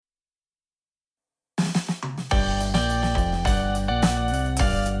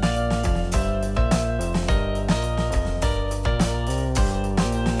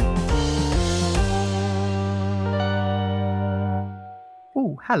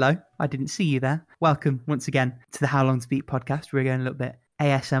hello. I didn't see you there. Welcome once again to the How Long to Beat podcast. We're going a little bit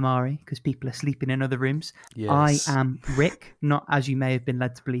ASMR-y because people are sleeping in other rooms. Yes. I am Rick, not as you may have been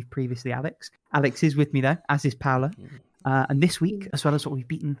led to believe previously, Alex. Alex is with me though, as is Paula. And this week, as well as what we've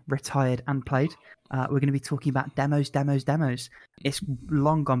beaten, retired, and played, we're going to be talking about demos. It's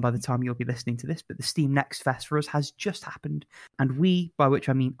long gone by the time you'll be listening to this, but the Steam Next Fest for us has just happened. And we, by which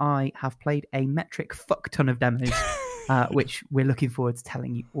I mean I, have played a metric fuck ton of demos, which we're looking forward to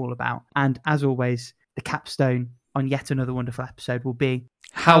telling you all about. And as always, the capstone on yet another wonderful episode will be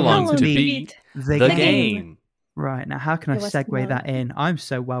How long to beat the game. Right, now how can I segue that in? I'm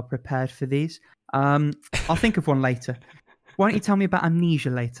so well prepared for these. I'll think of one later. Why don't you tell me about Amnesia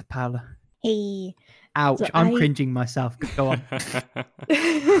later, Paula? Hey. Ouch, So I'm cringing myself. Go on.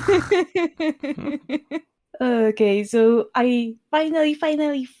 Okay, so I finally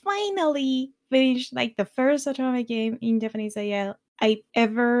finished like the first Otome game in Japanese I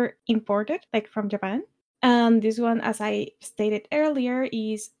ever imported, like from Japan. And this one, as I stated earlier,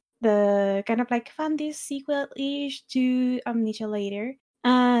 is the kind of like fantasy sequel-ish to Amnesia later.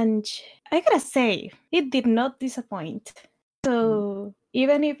 And I gotta say, it did not disappoint. So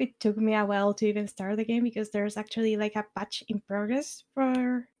even if it took me a while to even start the game, because there's actually like a patch in progress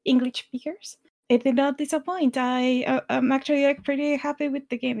for English speakers, it did not disappoint. I'm actually like pretty happy with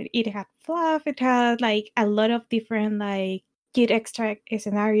the game. It had fluff. It had like a lot of different like kid extract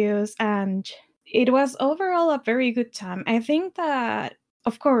scenarios, and it was overall a very good time. I think that,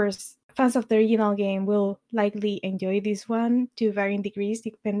 of course, fans of the original game will likely enjoy this one to varying degrees,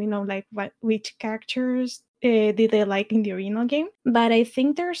 depending on like which characters did they like in the original game. But I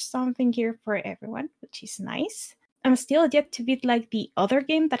think there's something here for everyone, which is nice. I'm still yet to beat like the other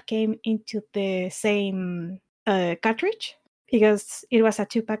game that came into the same cartridge, because it was a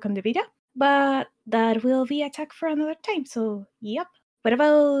 2-pack on the Vita. But that will be a talk for another time. So, yep. What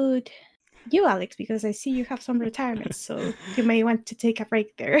about you, Alex? Because I see you have some retirement, so you may want to take a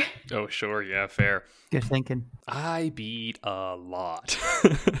break there. Oh, sure. Yeah, fair. Good thinking. I beat a lot.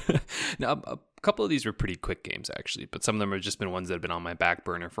 Now, a couple of these were pretty quick games, actually, but some of them have just been ones that have been on my back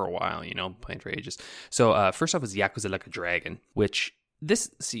burner for a while, playing for ages. So first off was Yakuza Like a Dragon, which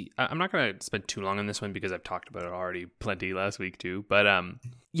I'm not going to spend too long on this one because I've talked about it already plenty last week too. But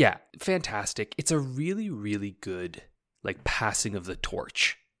yeah, fantastic. It's a really, really good like passing of the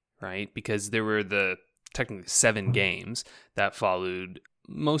torch, right? Because there were the technically 7 games that followed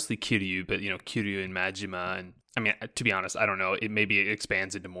mostly Kiryu, but Kiryu and Majima, and I mean, to be honest, I don't know. It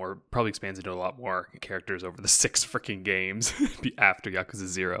expands into a lot more characters over the 6 freaking games after Yakuza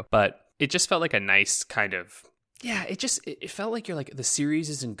 0. But it just felt like a nice kind of, yeah, it felt like you're like, the series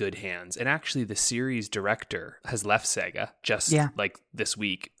is in good hands. And actually the series director has left Sega just like this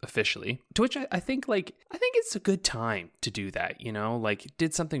week officially, to which I think it's a good time to do that, like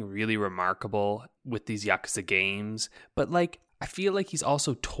did something really remarkable with these Yakuza games. But like, I feel like he's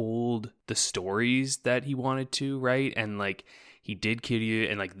also told the stories that he wanted to, right? And like he did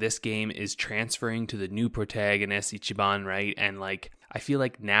Kiryu, and like this game is transferring to the new protagonist, Ichiban, right? And like I feel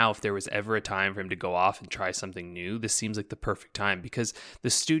like now if there was ever a time for him to go off and try something new, this seems like the perfect time, because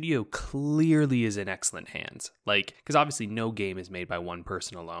the studio clearly is in excellent hands. Like, because obviously no game is made by one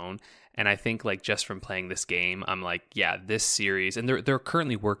person alone. And I think like just from playing this game, I'm like, yeah, this series, and they're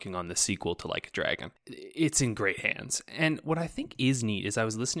currently working on the sequel to Like a Dragon. It's in great hands. And what I think is neat is I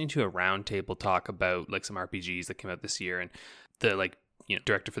was listening to a roundtable talk about like some RPGs that came out this year, and the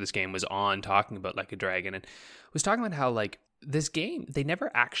director for this game was on talking about Like a Dragon, and was talking about how like this game, they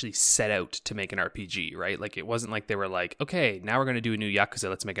never actually set out to make an RPG, right? Like it wasn't like they were like, okay, now we're going to do a new Yakuza,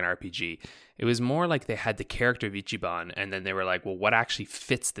 let's make an RPG. It was more like they had the character of Ichiban, and then they were like, well, what actually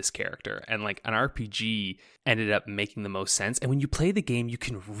fits this character? And like an RPG ended up making the most sense. And when you play the game, you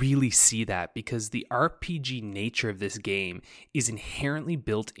can really see that, because the RPG nature of this game is inherently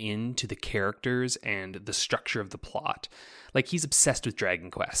built into the characters and the structure of the plot. Like he's obsessed with Dragon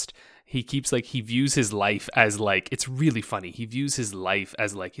Quest. He keeps like, he views his life as like, it's really funny. He views his life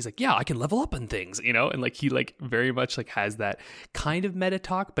as like, he's like, yeah, I can level up on things, and like he like very much like has that kind of meta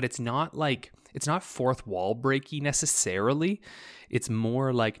talk, but it's not fourth wall breaky necessarily. It's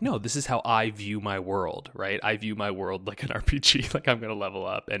more like, no, this is how I view my world, right? I view my world like an RPG, like I'm going to level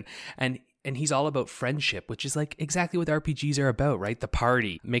up. And he's all about friendship, which is like exactly what RPGs are about, right? The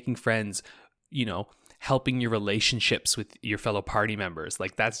party, making friends, helping your relationships with your fellow party members.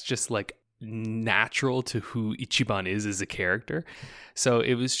 Like that's just like natural to who Ichiban is as a character. So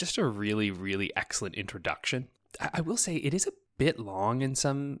it was just a really, really excellent introduction. I will say it is a bit long in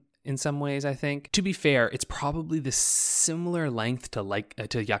some ways, I think. To be fair, it's probably the similar length to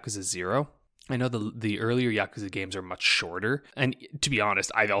Yakuza 0. I know the earlier Yakuza games are much shorter. And to be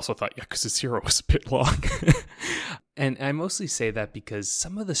honest, I also thought Yakuza 0 was a bit long. And I mostly say that because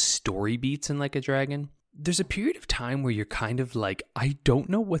some of the story beats in Like a Dragon, there's a period of time where you're kind of like, I don't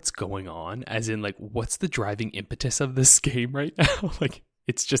know what's going on. As in, like, what's the driving impetus of this game right now? Like,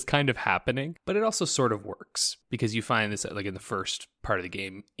 it's just kind of happening. But it also sort of works because you find this, like, in the first part of the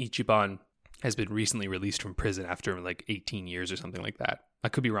game, Ichiban has been recently released from prison after like 18 years or something like that. I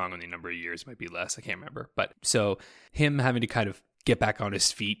could be wrong on the number of years. It might be less. I can't remember. But so him having to kind of get back on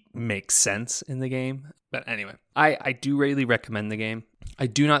his feet makes sense in the game. But anyway, I do really recommend the game. I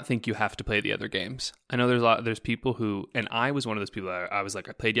do not think you have to play the other games. I know there's people who, and I was one of those people that I was like,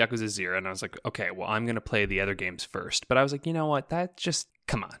 I played Yakuza 0 and I was like, okay, well, I'm going to play the other games first. But I was like, you know what? That just,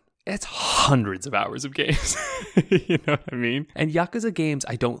 come on. It's hundreds of hours of games. You know what I mean? And Yakuza games,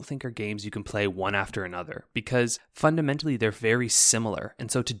 I don't think are games you can play one after another because fundamentally they're very similar.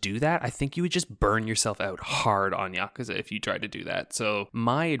 And so to do that, I think you would just burn yourself out hard on Yakuza if you tried to do that. So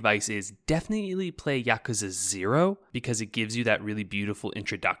my advice is definitely play Yakuza 0 because it gives you that really beautiful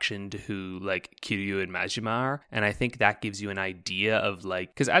introduction to who like Kiryu and Majima are. And I think that gives you an idea of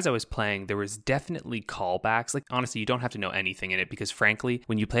like, because as I was playing, there was definitely callbacks. Like honestly, you don't have to know anything in it because frankly,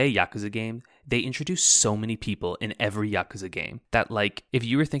 when you play a Yakuza game, they introduce so many people in every Yakuza game that like if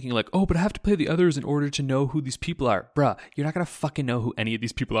you were thinking like, oh, but I have to play the others in order to know who these people are, bruh, you're not gonna fucking know who any of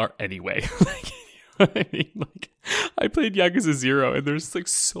these people are anyway. Like, you know what I mean? Like I played Yakuza 0 and there's like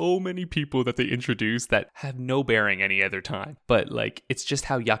so many people that they introduce that have no bearing any other time. But like it's just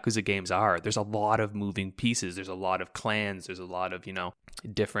how Yakuza games are. There's a lot of moving pieces. There's a lot of clans. There's a lot of, you know,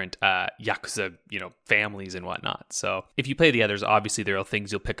 different Yakuza, you know, families and whatnot. So if you play the others, obviously there are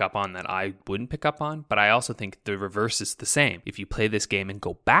things you'll pick up on that I wouldn't pick up on. But I also think the reverse is the same. If you play this game and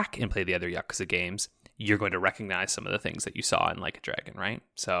go back and play the other Yakuza games, you're going to recognize some of the things that you saw in Like a Dragon, right?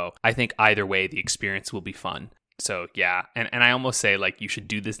 So I think either way, the experience will be fun. So yeah, and I almost say like you should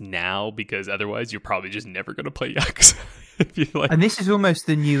do this now because otherwise you're probably just never going to play Yakuza. If you like. And this is almost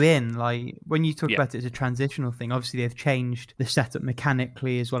the new in. Like when you talk about it as a transitional thing, obviously they've changed the setup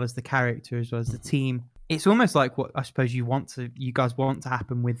mechanically as well as the character as well as the team. It's almost like what I suppose you guys want to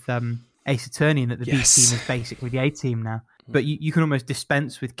happen with Ace Attorney, and that the B team is basically the A team now. But you can almost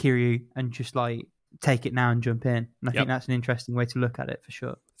dispense with Kiryu and just like take it now and jump in. And I think that's an interesting way to look at it for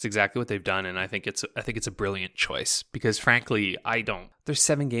sure. It's exactly what they've done, and I think it's a brilliant choice because frankly, there's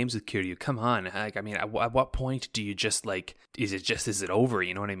 7 games with Kiryu. Come on, like I mean, at what point do you just like? Is it over?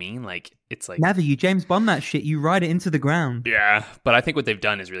 You know what I mean? Like it's like never. You James Bond that shit. You ride it into the ground. Yeah, but I think what they've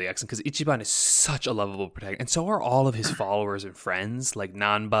done is really excellent because Ichiban is such a lovable protagonist, and so are all of his followers and friends like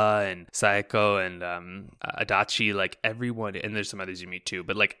Nanba and Saeko and Adachi. Like everyone, and there's some others you meet too.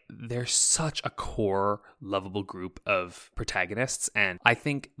 But like they're such a core lovable group of protagonists, and I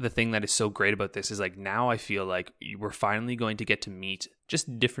think the thing that is so great about this is like now I feel like we're finally going to get to meet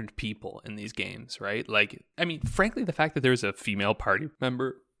just different people in these games, right? Like, I mean, frankly, the fact that there's a female party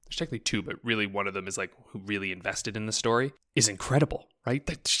member, there's technically 2, but really one of them is like who really invested in the story is incredible, right?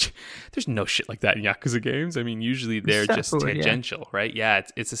 There's no shit like that in Yakuza games. I mean, usually they're just tangential, right? Yeah,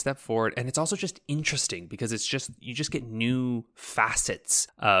 it's a step forward. And it's also just interesting because it's just, you just get new facets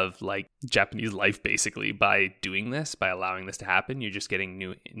of like Japanese life basically by doing this, by allowing this to happen. You're just getting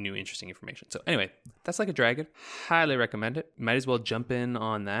new interesting information. So anyway, that's Like a Dragon. Highly recommend it. Might as well jump in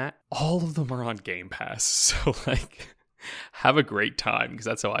on that. All of them are on Game Pass. So like... have a great time because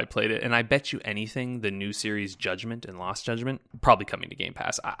that's how I played it. And I bet you anything, the new series Judgment and Lost Judgment probably coming to Game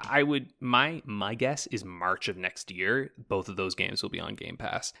Pass. I would my guess is March of next year. Both of those games will be on Game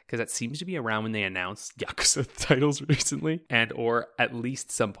Pass because that seems to be around when they announced Yakuza titles recently, and or at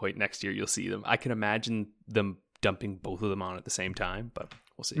least some point next year you'll see them. I can imagine them dumping both of them on at the same time, but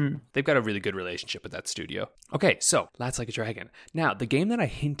we'll see. They've got a really good relationship with that studio. Okay, so that's Like a Dragon. Now, the game that I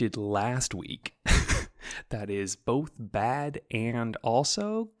hinted last week that is both bad and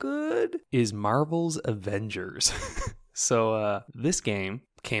also good is Marvel's Avengers. So this game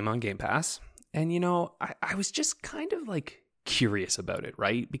came on Game Pass, and you know, I was just kind of like curious about it,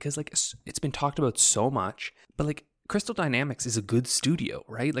 right? Because like it's been talked about so much, but like Crystal Dynamics is a good studio,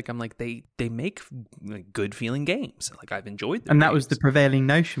 right? Like I'm like they make like, good feeling games. Like I've enjoyed them. And that was the prevailing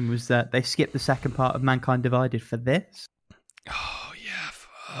notion, was that they skipped the second part of Mankind Divided for this. Oh yeah.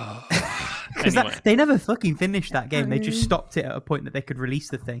 Because they never fucking finished that game. They just stopped it at a point that they could release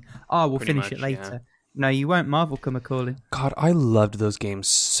the thing. Oh, we'll finish it later. Yeah. No, you won't. Marvel come a calling. God, I loved those games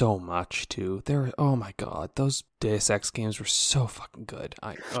so much too. Oh my God, those Deus Ex games were so fucking good.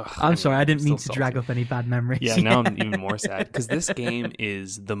 I'm sorry, I didn't mean to drag up any bad memories. Yeah, now I'm even more sad because this game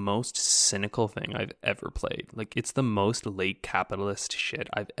is the most cynical thing I've ever played. Like, it's the most late capitalist shit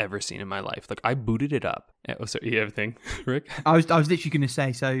I've ever seen in my life. Like, I booted it up. Oh, sorry, you have a thing, Rick? I was literally going to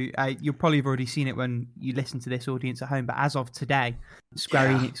say, so you'll probably have already seen it when you listen to this, audience at home, but as of today,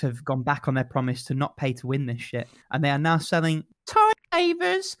 Square Enix have gone back on their promise to not pay to win this shit, and they are now selling time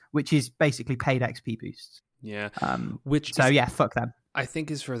savers, which is basically paid XP boosts. Yeah. Fuck them. I think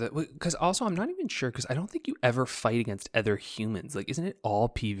is for the, because also I'm not even sure, because I don't think you ever fight against other humans. Like, isn't it all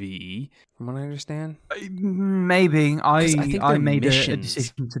PvE from what I understand? Maybe. I made a missions.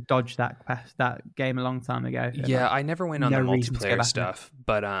 decision to dodge that game a long time ago. Yeah, I never went on the multiplayer stuff,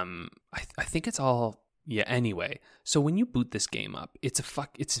 but I think it's all. Yeah, anyway. So when you boot this game up, it's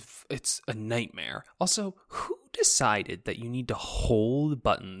a nightmare. Also, who decided that you need to hold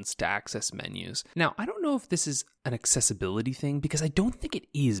buttons to access menus? Now, I don't know if this is an accessibility thing, because I don't think it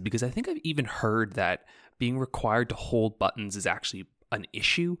is, because I think I've even heard that being required to hold buttons is actually an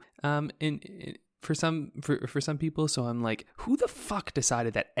issue for some people. So I'm like, who the fuck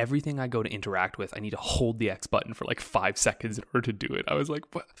decided that everything I go to interact with, I need to hold the X button for like 5 seconds in order to do it? I was like,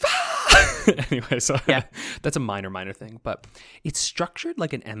 what? Anyway, so yeah, that's a minor thing, but it's structured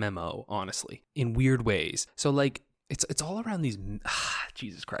like an MMO, honestly, in weird ways. So like, it's all around these,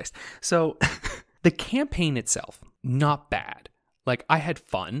 Jesus Christ. So the campaign itself, not bad. Like, I had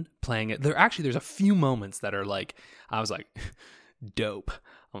fun playing it. There's a few moments that are like, I was like, dope.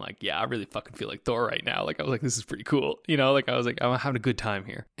 I'm like, yeah, I really fucking feel like Thor right now. Like, I was like, this is pretty cool. You know, like, I was like, I'm having a good time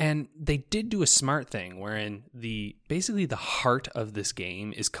here. And they did do a smart thing wherein basically the heart of this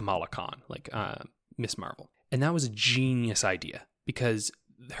game is Kamala Khan, like Miss Marvel. And that was a genius idea, because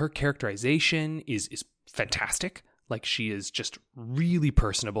her characterization is fantastic. Like, she is just really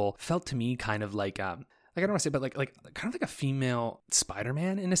personable. Felt to me kind of like I don't want to say, but like kind of like a female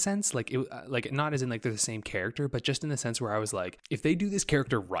Spider-Man in a sense. Like, it, like, not as in like they're the same character, but just in the sense where I was like, if they do this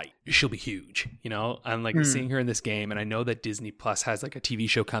character right, she'll be huge. You know, I'm like seeing her in this game, and I know that Disney Plus has like a TV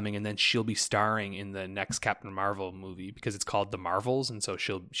show coming, and then she'll be starring in the next Captain Marvel movie, because it's called The Marvels, and so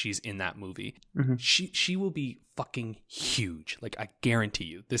she's in that movie. Mm-hmm. She will be fucking huge. Like, I guarantee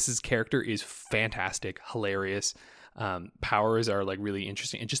you, this character is fantastic, hilarious. Powers are like really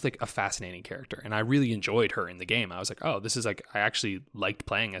interesting and just like a fascinating character, and I really enjoyed her in the game. I was like, oh, this is like, I actually liked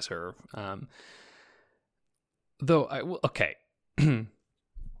playing as her. Though okay, I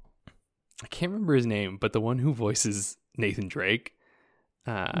can't remember his name, but the one who voices Nathan Drake,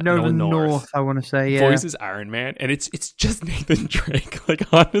 Nolan North, I want to say, voices Iron Man, and it's just Nathan Drake. Like,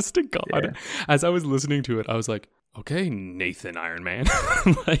 honest to God, as I was listening to it, I was like, okay, Nathan Iron Man.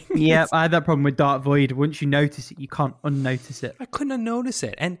 Like, yeah, I had that problem with Dark Void. Once you notice it, you can't unnotice it. I couldn't notice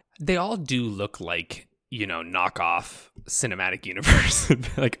it. And they all do look like, you know, knockoff cinematic universe.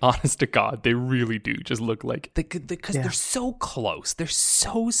 Like, honest to God, they really do just look like, because they're so close. They're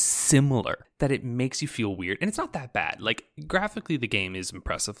so similar that it makes you feel weird. And it's not that bad. Like, graphically, the game is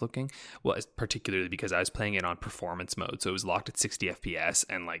impressive looking. Well, particularly because I was playing it on performance mode. So it was locked at 60 FPS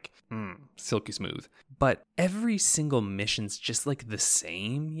and like, silky smooth. But every single mission's just like the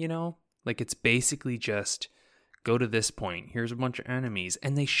same, you know? Like, it's basically just, go to this point, here's a bunch of enemies,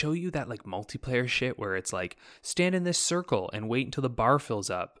 and they show you that like multiplayer shit where it's like, stand in this circle and wait until the bar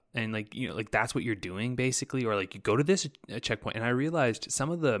fills up, and like, you know, like, that's what you're doing basically, or like, you go to this checkpoint. And I realized some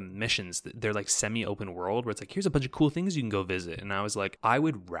of the missions, they're like semi-open world, where it's like, here's a bunch of cool things you can go visit, and I was like, I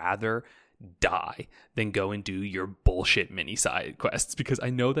would rather die than go and do your bullshit mini side quests, because I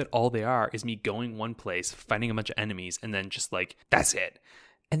know that all they are is me going one place, fighting a bunch of enemies, and then just like, that's it.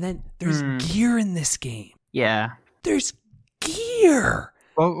 And then there's gear in this game. Yeah. There's gear.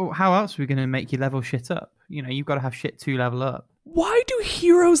 Well, how else are we going to make you level shit up? You know, you've got to have shit to level up. Why do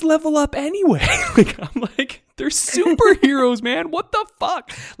heroes level up anyway? Like, I'm like, they're superheroes, man. What the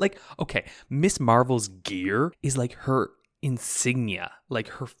fuck? Like, okay, Miss Marvel's gear is like her insignia. Like,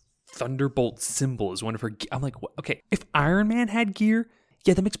 her Thunderbolt symbol is one of her I'm like, what? Okay, if Iron Man had gear,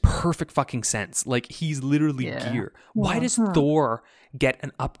 yeah, that makes perfect fucking sense. Like, he's literally gear. Why does Thor get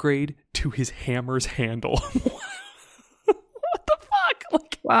an upgrade to his hammer's handle? What the fuck?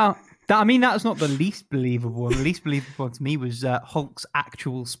 Like, wow. I mean, that's not the least believable. The least believable to me was Hulk's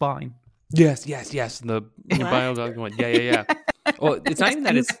actual spine. Yes. The biological one. Yeah. Well, it's not even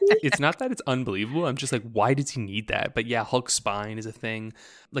that it's not that it's unbelievable. I'm just like, why does he need that? But yeah, Hulk's spine is a thing.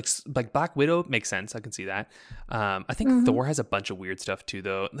 Like Black Widow makes sense. I can see that. I think Thor has a bunch of weird stuff too,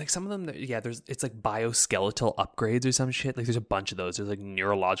 though. Like, some of them, it's like bioskeletal upgrades or some shit. Like, there's a bunch of those. There's like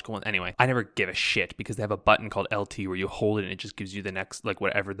neurological ones. Anyway, I never give a shit, because they have a button called LT where you hold it and it just gives you the next, like,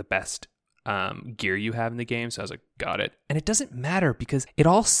 whatever the best gear you have in the game. So I was like, got it. And it doesn't matter because it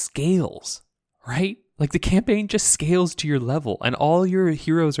all scales, right? Like the campaign just scales to your level and all your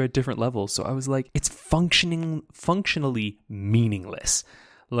heroes are at different levels. So I was like, it's functionally meaningless.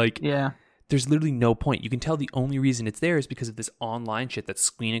 Like, Yeah. there's literally no point. You can tell the only reason it's there is because of this online shit that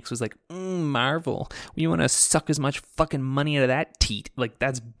Squeenix was like, Marvel, you want to suck as much fucking money out of that teat. Like,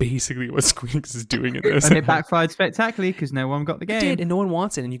 that's basically what Squeenix is doing in this. And it backfired spectacularly because no one got the game. It did, and no one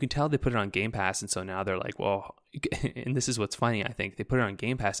wants it. And you can tell they put it on Game Pass, and so now they're like, well, and this is what's funny, I think. They put it on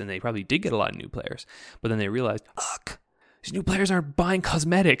Game Pass, and they probably did get a lot of new players. But then they realized, fuck, these new players aren't buying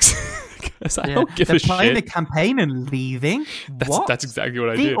cosmetics. Because I don't give They're a playing shit. the campaign and leaving. What? That's exactly what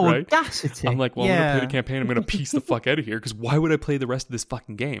I The did, right? audacity. I'm like, well, I'm going to play the campaign. I'm going to piece the fuck out of here because why would I play the rest of this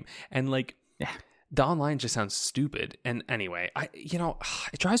fucking game? And like, the online just sounds stupid. And anyway,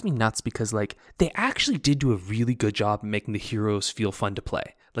 it drives me nuts because like they actually did do a really good job making the heroes feel fun to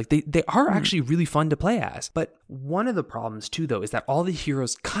play. Like they are actually really fun to play as. But one of the problems too, though, is that all the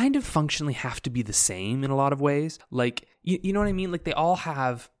heroes kind of functionally have to be the same in a lot of ways. Like, you know what I mean? Like they all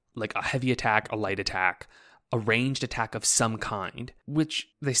have like a heavy attack, a light attack, a ranged attack of some kind, which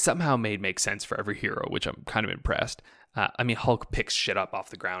they somehow made make sense for every hero, which I'm kind of impressed. I mean, Hulk picks shit up off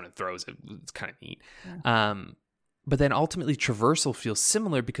the ground and throws it. It's kind of neat. Yeah. But then ultimately traversal feels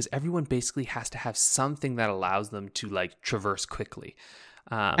similar because everyone basically has to have something that allows them to like traverse quickly.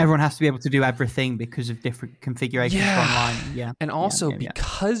 Everyone has to be able to do everything because of different configurations for online. Yeah. And also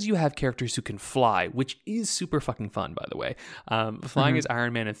because you have characters who can fly, which is super fucking fun, by the way. Flying as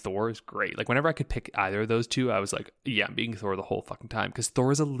Iron Man and Thor is great. Like whenever I could pick either of those two, I was like, yeah, I'm being Thor the whole fucking time because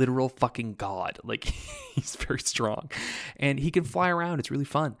Thor is a literal fucking god. Like he's very strong and he can fly around. It's really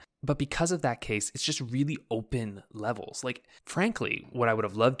fun. But because of that case, it's just really open levels. Like, frankly, what I would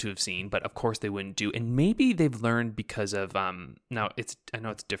have loved to have seen, but of course they wouldn't do. And maybe they've learned because of, I know it's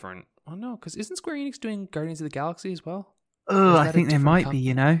different. Oh no, because isn't Square Enix doing Guardians of the Galaxy as well? Oh, I think they might be,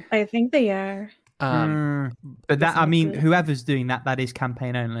 you know? I think they are. But that, I mean, whoever's doing that is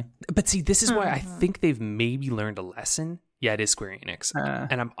campaign only. But see, this is why I think they've maybe learned a lesson. Yeah, it is Square Enix.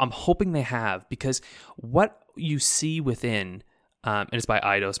 And I'm hoping they have, because what you see within... and it's by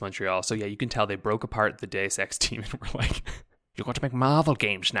Eidos Montreal. So yeah, you can tell they broke apart the Deus Ex team and were like, you're going to make Marvel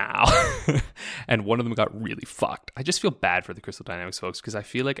games now. And one of them got really fucked. I just feel bad for the Crystal Dynamics folks because I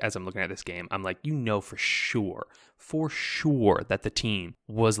feel like as I'm looking at this game, I'm like, for sure that the team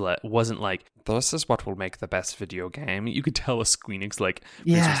wasn't like, this is what will make the best video game. You could tell a Squeenix like,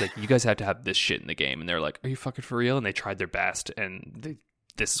 like, you guys have to have this shit in the game. And they're like, are you fucking for real? And they tried their best and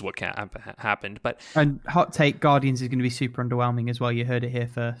this is what happened. But and hot take, Guardians is going to be super underwhelming as well. You heard it here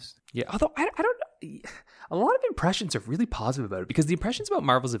first. Yeah, although I don't know, a lot of impressions are really positive about it because the impressions about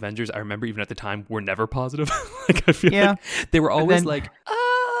Marvel's Avengers, I remember even at the time, were never positive. Like I feel like they were always like,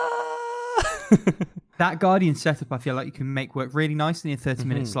 That Guardian setup, I feel like you can make work really nicely in a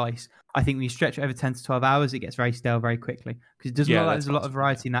 30-minute slice. I think when you stretch it over 10 to 12 hours, it gets very stale very quickly because it doesn't look like there's a lot of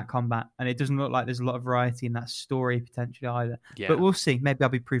variety in that combat, and it doesn't look like there's a lot of variety in that story potentially either. Yeah. But we'll see. Maybe I'll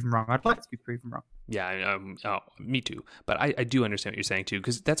be proven wrong. I'd like to be proven wrong. Yeah, me too. But I do understand what you're saying too,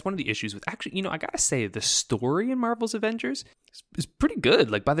 because that's one of the issues with actually, I gotta say, the story in Marvel's Avengers is pretty good.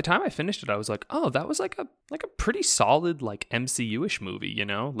 Like by the time I finished it, I was like, oh, that was like a pretty solid like MCU-ish movie,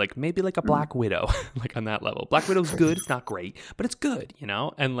 like maybe like a Black Widow, like on that level. Black Widow's good. It's not great, but it's good,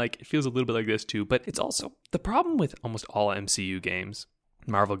 and like it feels a little bit like this too. But it's also the problem with almost all MCU games,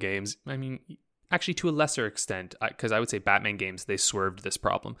 Marvel games. I mean, actually, to a lesser extent, because I would say Batman games, they swerved this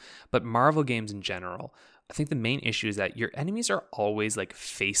problem. But Marvel games in general, I think the main issue is that your enemies are always like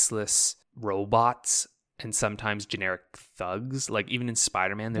faceless robots and sometimes generic thugs. Like even in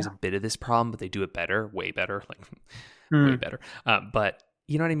Spider-Man, there's a bit of this problem, but they do it better, way better, way better. But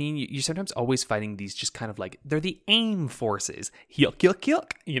you know what I mean? You're sometimes always fighting these just kind of like, they're the AIM forces. Yuck, yuck,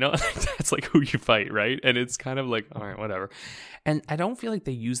 yuck. That's like who you fight, right? And it's kind of like, all right, whatever. And I don't feel like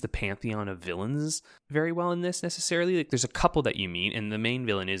they use the pantheon of villains very well in this necessarily. Like there's a couple that you meet, and the main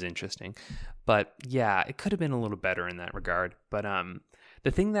villain is interesting. But yeah, it could have been a little better in that regard. But the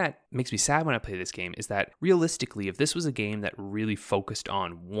thing that makes me sad when I play this game is that realistically, if this was a game that really focused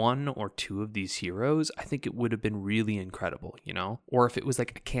on one or two of these heroes, I think it would have been really incredible, Or if it was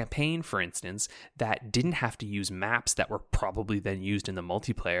like a campaign, for instance, that didn't have to use maps that were probably then used in the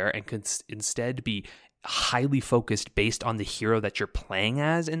multiplayer and could instead be highly focused based on the hero that you're playing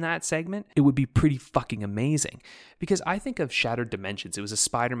as in that segment, it would be pretty fucking amazing. Because I think of Shattered Dimensions. It was a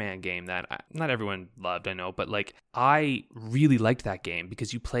Spider-Man game that not everyone loved, I know, but like I really liked that game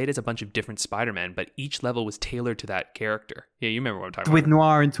because you played as a bunch of different Spider-Men, but each level was tailored to that character. Yeah, you remember what I'm talking With about.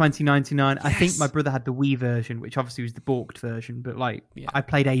 Noir in 2099. Yes. I think my brother had the Wii version, which obviously was the balked version, but like I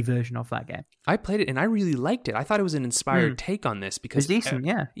played a version of that game. I played it and I really liked it. I thought it was an inspired take on this because It's decent,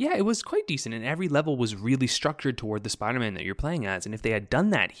 yeah. Yeah, it was quite decent, and every level was really structured toward the Spider-Man that you're playing as. And if they had done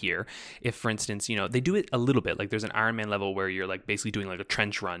that here, if for instance, you know, they do it a little bit, like there's an Iron Man level where you're like basically doing like a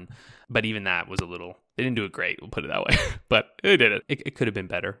trench run, but even that was a little, they didn't do it great, we'll put it that way. But they did it. It could have been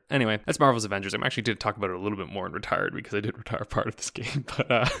better. Anyway, that's Marvel's Avengers. I'm actually did talk about it a little bit more in Retired because I did retire part of this game,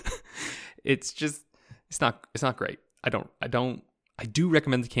 but it's just, it's not great. I do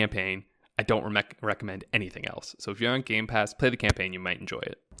recommend the campaign. I don't recommend anything else. So if you're on Game Pass, play the campaign. You might enjoy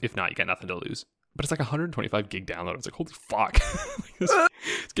it. If not, you got nothing to lose. But it's like 125 gig download. It's like, holy fuck. This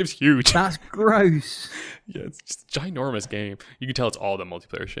game's huge. That's gross. Yeah, it's just a ginormous game. You can tell it's all the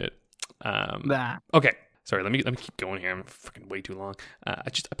multiplayer shit. Nah. Okay. Sorry, let me keep going here. I'm fucking way too long. I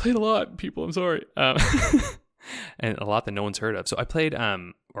played a lot, people. I'm sorry. And a lot that no one's heard of. So I played, or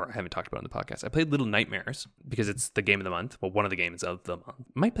I haven't talked about it on the podcast. I played Little Nightmares because it's the game of the month. Well, one of the games of the month.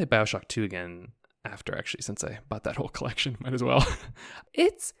 Might play BioShock 2 again after, actually, since I bought that whole collection. Might as well.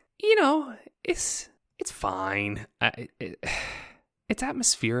 It's, you know, it's fine. It's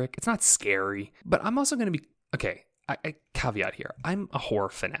atmospheric. It's not scary. But I'm also going to be, okay, I caveat here. I'm a horror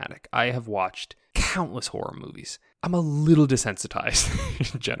fanatic. I have watched countless horror movies. I'm a little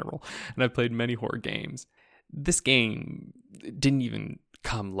desensitized in general, and I've played many horror games. This game didn't even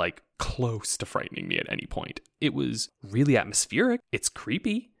come like close to frightening me at any point. It was really atmospheric. It's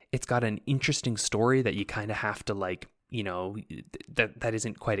creepy. It's got an interesting story that you kind of have to like, you know, that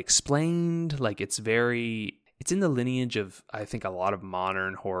isn't quite explained. Like it's in the lineage of, I think, a lot of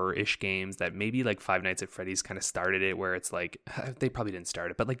modern horror-ish games that maybe like Five Nights at Freddy's kind of started it, where it's like, they probably didn't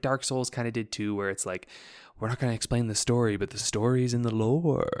start it, but like Dark Souls kind of did too, where it's like, we're not going to explain the story, but the story's in the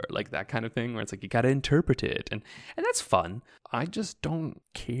lore, like that kind of thing, where it's like, you got to interpret it. And that's fun. I just don't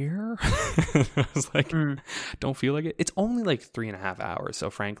care. I was like, don't feel like it. It's only like 3.5 hours. So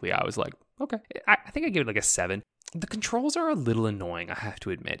frankly, I was like, okay. I think I give it like a 7. The controls are a little annoying, I have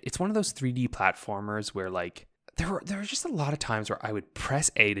to admit. It's one of those 3D platformers where like, there were just a lot of times where I would press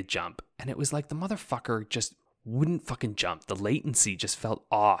A to jump, and it was like the motherfucker just wouldn't fucking jump. The latency just felt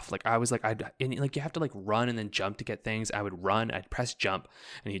off. Like I was like, and like you have to like run and then jump to get things. I would run, I'd press jump,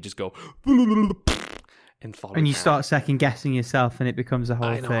 and he'd just go and fall. And you start second guessing yourself, and it becomes a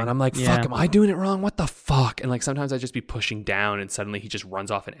whole thing. And I'm like, fuck, am I doing it wrong? What the fuck? And like sometimes I'd just be pushing down, and suddenly he just runs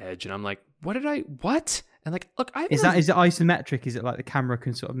off an edge, and I'm like, what? And like, look, is it isometric? Is it like the camera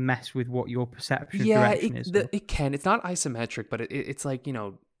can sort of mess with what your perception of direction is? It can. It's not isometric, but it's like, you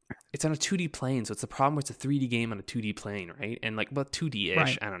know, it's on a 2D plane, so it's the problem where it's a 3D game on a 2D plane, right? And like, well, 2D-ish,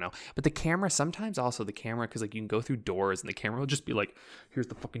 right. I don't know. But the camera, sometimes also the camera, because like you can go through doors, and the camera will just be like, here's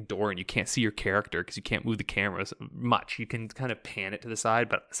the fucking door, and you can't see your character because you can't move the camera much. You can kind of pan it to the side,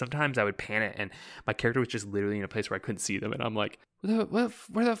 but sometimes I would pan it, and my character was just literally in a place where I couldn't see them, and I'm like, where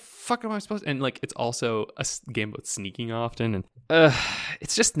the fuck am I supposed to? And like, it's also a game about sneaking often, and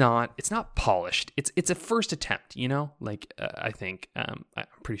it's just not polished. It's a first attempt, you know, like I think I'm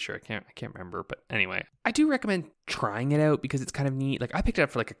pretty sure, I can't remember, but anyway, I do recommend trying it out because it's kind of neat. Like I picked it up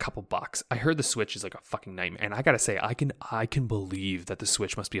for like a couple bucks. I heard the Switch is like a fucking nightmare, and I gotta say, I can believe that the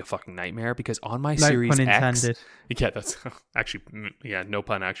Switch must be a fucking nightmare, because on my Series X, yeah, that's actually, yeah, no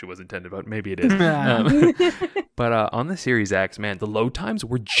pun actually was intended, but maybe it is. But on the Series X, man, the load times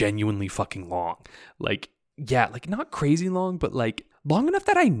were genuinely fucking long. Like, yeah, like not crazy long, but like long enough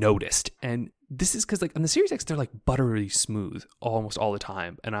that I noticed. And this is because like on the Series X, they're like buttery smooth almost all the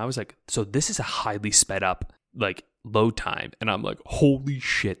time. And I was like, so this is a highly sped up like load time. And I'm like, holy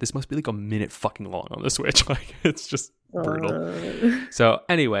shit, this must be like a minute fucking long on the Switch. Like it's just brutal. So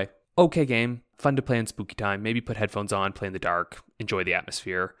anyway, okay game, fun to play in spooky time. Maybe put headphones on, play in the dark, enjoy the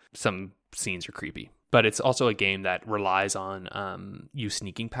atmosphere. Some scenes are creepy. But it's also a game that relies on you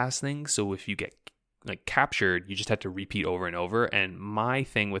sneaking past things. So if you get like captured, you just have to repeat over and over. And my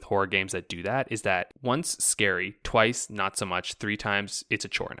thing with horror games that do that is that once scary, twice not so much, 3 times it's a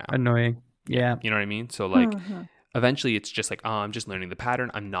chore now. Annoying. Yeah. You know what I mean? So like eventually it's just like, oh, I'm just learning the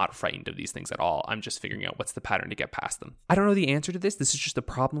pattern. I'm not frightened of these things at all. I'm just figuring out what's the pattern to get past them. I don't know the answer to this. This is just a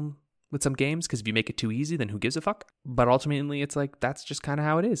problem with some games, because if you make it too easy, then who gives a fuck? But ultimately it's like, that's just kind of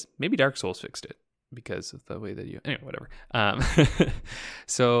how it is. Maybe Dark Souls fixed it because of the way that you, anyway, whatever.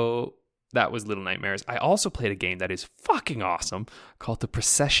 So that was Little Nightmares. I also played a game that is fucking awesome called The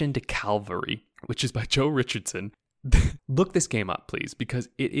Procession to Calvary, which is by Joe Richardson. Look this game up, please, because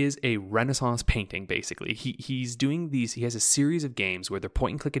it is a Renaissance painting, basically. He's doing these, he has a series of games where they're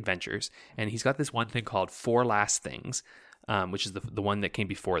point-and-click adventures, and he's got this one thing called Four Last Things, which is the one that came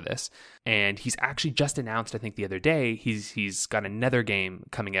before this. And he's actually just announced, I think the other day, he's got another game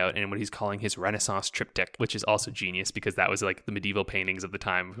coming out in what he's calling his Renaissance Triptych, which is also genius because that was like the medieval paintings of the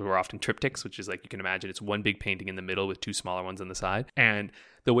time were often triptychs, which is like, you can imagine it's one big painting in the middle with two smaller ones on the side. And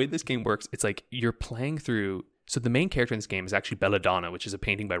the way this game works, it's like you're playing through. So the main character in this game is actually Belladonna, which is a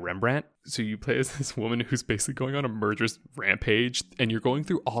painting by Rembrandt. So you play as this woman who's basically going on a murderous rampage, and you're going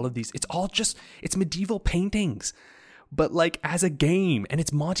through all of these. It's medieval paintings, but like as a game, and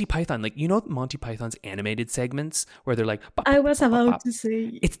it's Monty Python. Like, you know Monty Python's animated segments where they're like, I was about to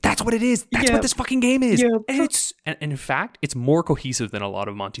say, that's what it is. That's what this fucking game is. Yep. And in fact, it's more cohesive than a lot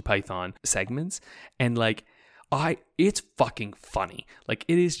of Monty Python segments. And like, it's fucking funny. Like,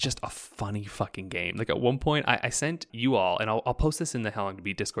 it is just a funny fucking game. Like, at one point, I sent you all, and I'll post this in the How Long to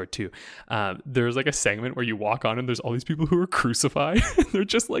Beat Discord too. There's like a segment where you walk on and there's all these people who are crucified. And they're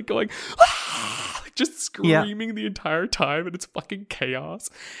just like going, just screaming the entire time, and it's fucking chaos.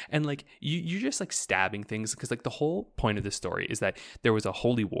 And like you're just like stabbing things, because like the whole point of this story is that there was a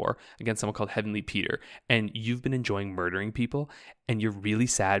holy war against someone called Heavenly Peter, and you've been enjoying murdering people, and you're really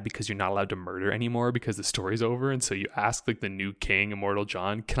sad because you're not allowed to murder anymore because the story's over. And so you ask like the new king, Immortal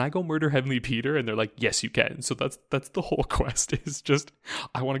John, can I go murder Heavenly Peter? And they're like, yes, you can. So that's the whole quest, is just,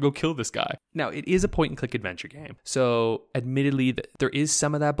 I want to go kill this guy. Now, it is a point and click adventure game, so admittedly there is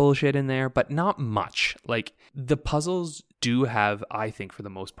some of that bullshit in there, but not much. Like, the puzzles do have, I think for the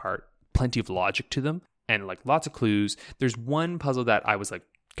most part, plenty of logic to them, and like lots of clues. There's one puzzle that I was like,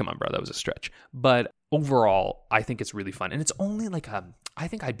 come on, bro, that was a stretch. But overall, I think it's really fun. And it's only like, I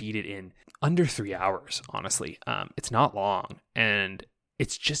think I beat it in under 3 hours, honestly. It's not long. And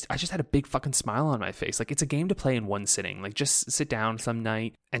it's just, I just had a big fucking smile on my face. Like, it's a game to play in one sitting. Like, just sit down some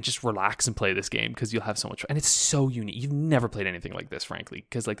night and just relax and play this game, because you'll have so much fun. And it's so unique. You've never played anything like this, frankly,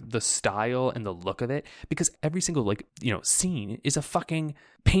 because like the style and the look of it, because every single like, you know, scene is a fucking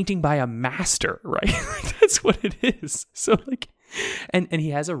painting by a master, right? Like, that's what it is. So like, and he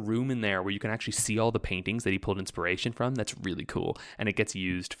has a room in there where you can actually see all the paintings that he pulled inspiration from. That's really cool, and it gets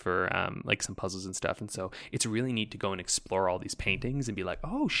used for like some puzzles and stuff. And so it's really neat to go and explore all these paintings and be like,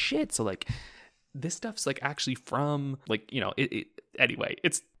 oh shit, so like this stuff's like actually from like, you know, anyway,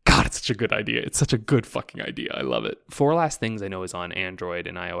 it's such a good idea. It's such a good fucking idea. I love it. Four Last Things I know is on Android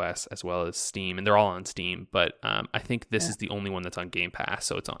and iOS as well as Steam, and they're all on Steam, but I think this is the only one that's on Game Pass,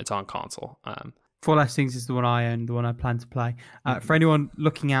 so it's on console. Four Last Things is the one I own, the one I plan to play. For anyone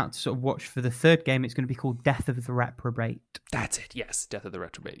looking out to sort of watch for the third game, it's going to be called Death of the Reprobate. That's it. Yes, Death of the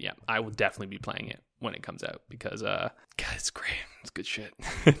Reprobate. Yeah, I will definitely be playing it when it comes out, because God, it's great. It's good shit.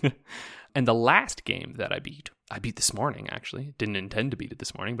 And the last game that I beat this morning, actually. Didn't intend to beat it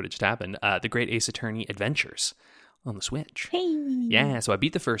this morning, but it just happened. The Great Ace Attorney Adventures on the Switch. Hey. Yeah, so I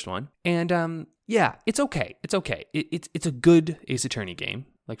beat the first one, and yeah, it's okay. It's okay. It's a good Ace Attorney game.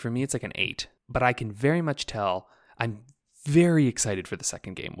 Like, for me, it's like an 8. But I can very much tell I'm very excited for the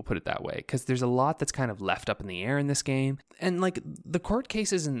second game, we'll put it that way, because there's a lot that's kind of left up in the air in this game. And like, the court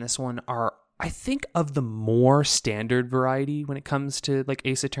cases in this one are, I think, of the more standard variety when it comes to like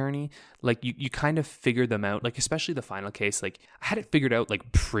Ace Attorney. Like, you kind of figure them out, like especially the final case. Like, I had it figured out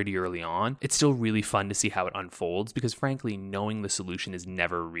like pretty early on. It's still really fun to see how it unfolds, because frankly, knowing the solution is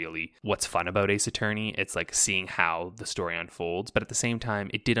never really what's fun about Ace Attorney. It's like seeing how the story unfolds, but at the same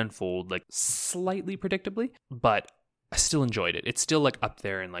time, it did unfold like slightly predictably, but I still enjoyed it. It's still like up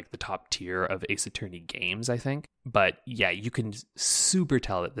there in like the top tier of Ace Attorney games, I think. But yeah, you can super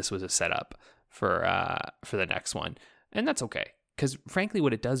tell that this was a setup for the next one, and that's okay. Because frankly,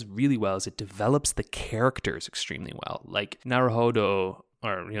 what it does really well is it develops the characters extremely well. Like, Naruhodo,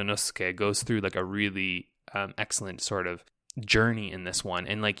 or Ryonosuke, goes through like a really excellent sort of journey in this one,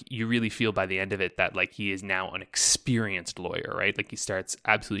 and like you really feel by the end of it that like he is now an experienced lawyer, right? Like, he starts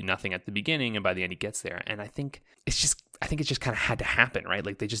absolutely nothing at the beginning, and by the end he gets there. And I think it just kind of had to happen, right?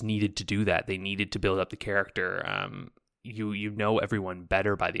 Like, they just needed to do that. They needed to build up the character. You know everyone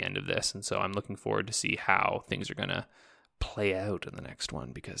better by the end of this, and so I'm looking forward to see how things are gonna play out in the next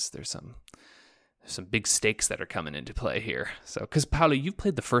one, because there's some big stakes that are coming into play here. So, because Paolo, you've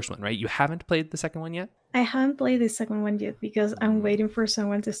played the first one, right? You haven't played the second one yet? I haven't played the second one yet, because I'm waiting for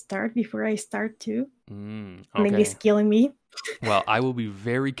someone to start before I start too. Okay. Maybe it's killing me. Well, I will be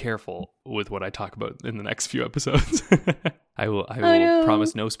very careful with what I talk about in the next few episodes. I will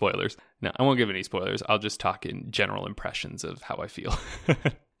promise no spoilers. No, I won't give any spoilers. I'll just talk in general impressions of how I feel.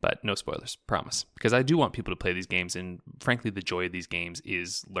 but no spoilers, promise. Because I do want people to play these games, and frankly, the joy of these games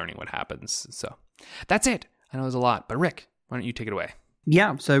is learning what happens. So that's it. I know it was a lot, but Rick, why don't you take it away?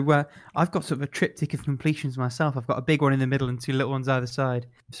 Yeah, so I've got sort of a triptych of completions myself. I've got a big one in the middle and two little ones either side.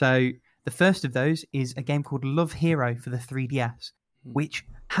 So the first of those is a game called Love Hero for the 3DS, which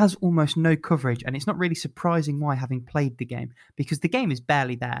has almost no coverage, and it's not really surprising why, having played the game, because the game is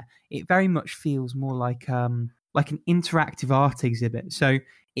barely there. It very much feels more like an interactive art exhibit. So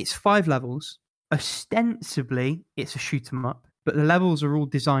it's 5 levels. Ostensibly, it's a shoot 'em up, but the levels are all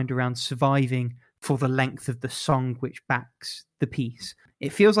designed around surviving for the length of the song which backs the piece.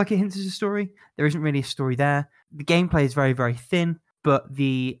 It feels like it hints at a story. There isn't really a story there. The gameplay is very, very thin, but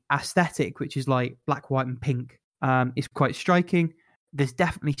the aesthetic, which is like black, white, and pink, is quite striking. There's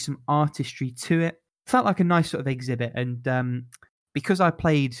definitely some artistry to it. Felt like a nice sort of exhibit, and because I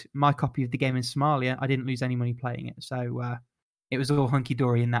played my copy of the game in Somalia, I didn't lose any money playing it, so it was all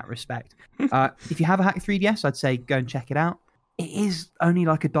hunky-dory in that respect. If you have a Hack 3DS, I'd say go and check it out. It is only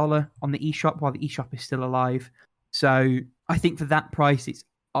like $1 on the eShop, while the eShop is still alive. So I think for that price, it's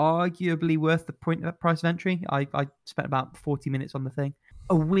arguably worth the price of entry. I spent about 40 minutes on the thing.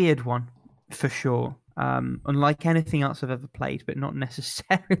 A weird one, for sure. Unlike anything else I've ever played, but not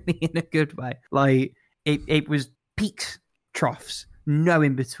necessarily in a good way. Like, it was peaks, troughs, no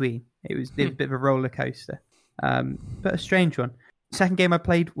in between. It was a bit of a roller coaster, but a strange one. Second game I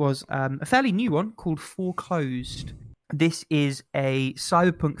played was a fairly new one called Foreclosed. This is a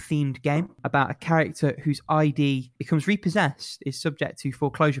cyberpunk-themed game about a character whose ID becomes repossessed, is subject to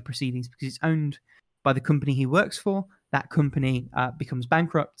foreclosure proceedings because it's owned by the company he works for. That company becomes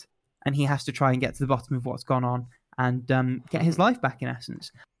bankrupt, and he has to try and get to the bottom of what's gone on and get his life back, in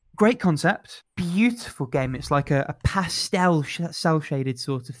essence. Great concept, beautiful game. It's like a pastel cel-shaded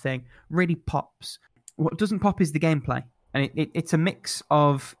sort of thing. Really pops. What doesn't pop is the gameplay. And it's a mix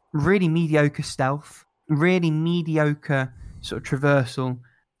of really mediocre stealth, really mediocre sort of traversal,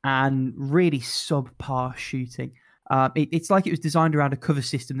 and really subpar shooting. It's like it was designed around a cover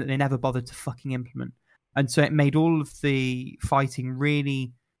system that they never bothered to fucking implement. And so it made all of the fighting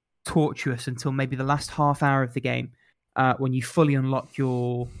really tortuous until maybe the last half hour of the game, when you fully unlock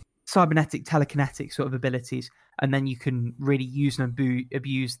your cybernetic telekinetic sort of abilities, and then you can really use and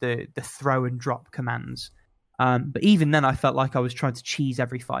abuse the throw and drop commands. But even then, I felt like I was trying to cheese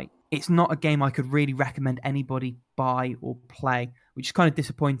every fight. It's not a game I could really recommend anybody buy or play, which is kind of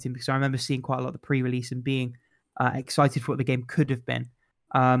disappointing because I remember seeing quite a lot of the pre-release and being excited for what the game could have been.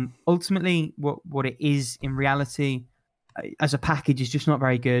 Ultimately, what it is in reality as a package is just not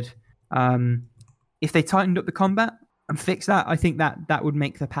very good. If they tightened up the combat and fixed that, I think that would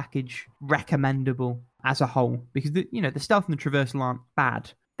make the package recommendable as a whole, because the stealth and the traversal aren't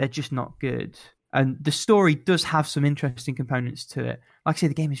bad. They're just not good. And the story does have some interesting components to it. Like I say,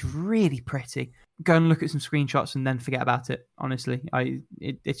 the game is really pretty. Go and look at some screenshots and then forget about it. Honestly,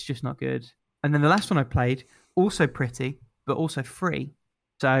 it's just not good. And then the last one I played, also pretty, but also free.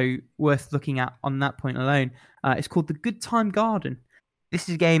 So worth looking at on that point alone. It's called The Good Time Garden. This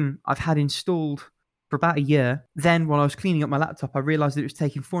is a game I've had installed for about a year. Then while I was cleaning up my laptop, I realized that it was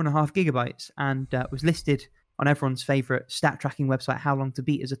taking 4.5 gigabytes and was listed on everyone's favorite stat tracking website, How Long to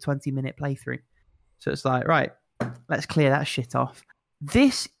Beat, as a 20-minute playthrough. So it's like, right, let's clear that shit off.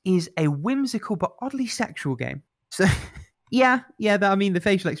 This is a whimsical but oddly sexual game. So, the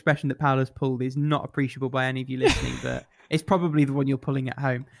facial expression that Paolo's pulled is not appreciable by any of you listening, but it's probably the one you're pulling at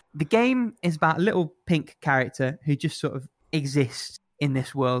home. The game is about a little pink character who just sort of exists in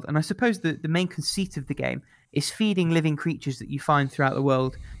this world. And I suppose the main conceit of the game is feeding living creatures that you find throughout the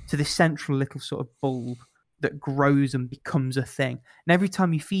world to this central little sort of bulb that grows and becomes a thing. And every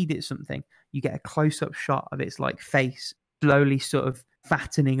time you feed it something, you get a close-up shot of its like face slowly sort of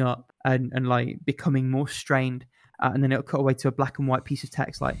fattening up and like becoming more strained. And then it'll cut away to a black and white piece of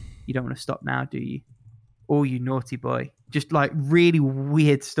text like, "You don't want to stop now, do you? Oh, you naughty boy." Just like really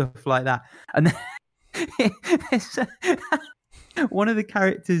weird stuff like that. And then one of the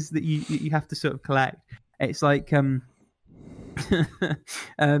characters that you have to sort of collect, it's like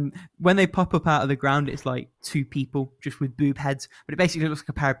when they pop up out of the ground, it's like 2 people just with boob heads, but it basically looks like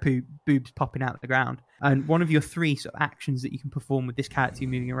a pair of boobs popping out of the ground. And one of your 3 sort of actions that you can perform with this character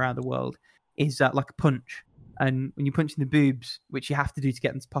moving around the world is like a punch. And when you punch in the boobs, which you have to do to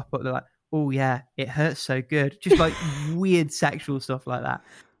get them to pop up, they're like, "Oh yeah, it hurts so good." Just like weird sexual stuff like that.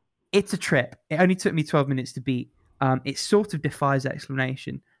 It's a trip. It only took me 12 minutes to beat. It sort of defies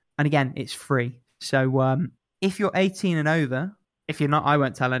explanation. And again, it's free. So if you're 18 and over, if you're not, I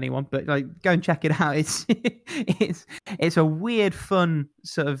won't tell anyone, but like go and check it out. It's a weird, fun,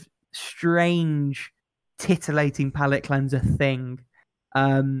 sort of strange, titillating palate cleanser thing.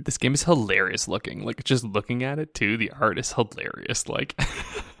 This game is hilarious looking. Like, just looking at it too, the art is hilarious. Like,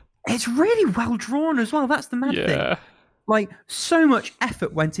 it's really well drawn as well. That's the mad thing. Like, so much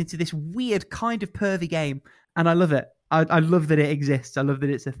effort went into this weird kind of pervy game, and I love it. I love that it exists. I love that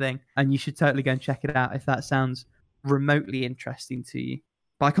it's a thing, and you should totally go and check it out if that sounds remotely interesting to you.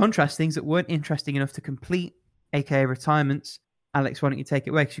 By contrast, things that weren't interesting enough to complete, aka retirements. Alex, why don't you take it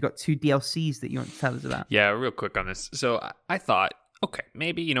away? Because you've got 2 DLCs that you want to tell us about. Yeah, real quick on this. So I thought, okay,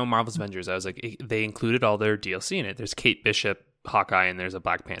 maybe, Marvel's Avengers, I was like, they included all their DLC in it. There's Kate Bishop, Hawkeye, and there's a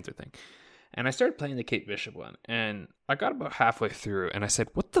Black Panther thing. And I started playing the Kate Bishop one, and I got about halfway through, and I said,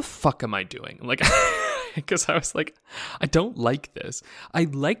 what the fuck am I doing? Like, because I was like, I don't like this. I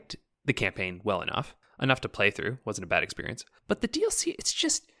liked the campaign well enough to play through. Wasn't a bad experience. But the DLC, it's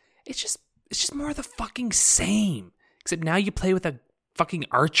just more of the fucking same. Except now you play with a fucking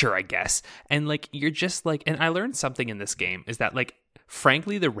archer, I guess. And like, you're just like, and I learned something in this game is that, like,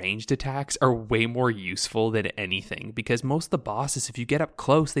 frankly, the ranged attacks are way more useful than anything, because most of the bosses, if you get up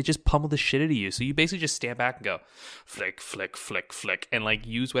close, they just pummel the shit out of you. So you basically just stand back and go flick, flick, flick, flick, and like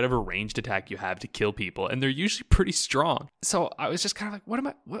use whatever ranged attack you have to kill people. And they're usually pretty strong. So I was just kind of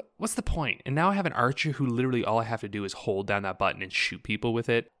like, what's the point? And now I have an archer who literally all I have to do is hold down that button and shoot people with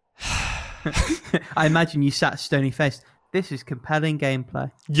it. I imagine you sat stony-faced. This is compelling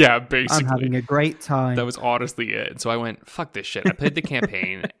gameplay. Yeah, basically. I'm having a great time. That was honestly it. So I went, fuck this shit. I played the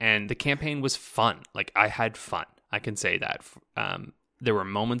campaign, and the campaign was fun. Like, I had fun. I can say that. There were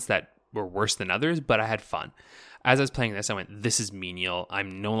moments that were worse than others, but I had fun. As I was playing this, I went, this is menial.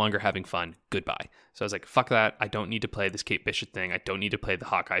 I'm no longer having fun. Goodbye. So I was like, fuck that. I don't need to play this Kate Bishop thing. I don't need to play the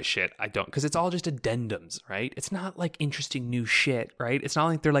Hawkeye shit. Because it's all just addendums, right? It's not like interesting new shit, right? It's not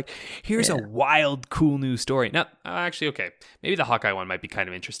like they're like, here's a wild, cool new story. No, actually, okay. Maybe the Hawkeye one might be kind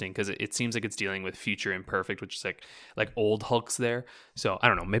of interesting, because it seems like it's dealing with Future Imperfect, which is like old Hulk's there. So I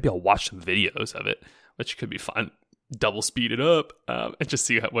don't know. Maybe I'll watch some videos of it, which could be fun. Double speed it up and just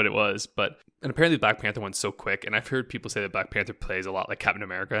see what it was. And apparently the Black Panther one's so quick, and I've heard people say that Black Panther plays a lot like Captain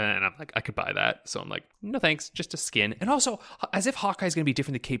America, and I'm like, I could buy that. So I'm like, no thanks, just a skin. And also, as if Hawkeye's gonna be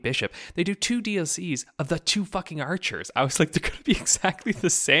different than Kate Bishop, they do 2 DLCs of the 2 fucking archers. I was like, they're gonna be exactly the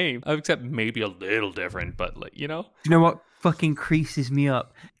same, except maybe a little different, but like, You know what fucking creases me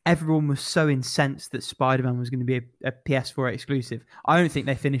up? Everyone was so incensed that Spider-Man was going to be a PS4 exclusive. I don't think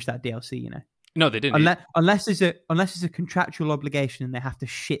they finished that DLC, No, they didn't. Unless there's a contractual obligation and they have to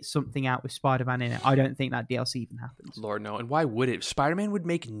shit something out with Spider-Man in it, I don't think that DLC even happens. Lord, no. And why would it? Spider-Man would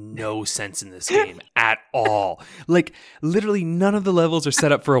make no sense in this game at all. Like, literally none of the levels are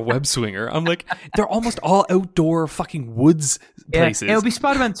set up for a web swinger. I'm like, they're almost all outdoor fucking woods places. It'll be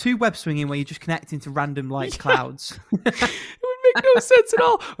Spider-Man 2 web swinging where you just connect into random light clouds. It would make no sense at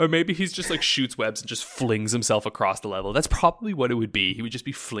all. Or maybe he's just like shoots webs and just flings himself across the level. That's probably what it would be. He would just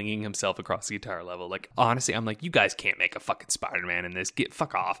be flinging himself across the entire level. Like, honestly, I'm like, you guys can't make a fucking Spider-Man in this.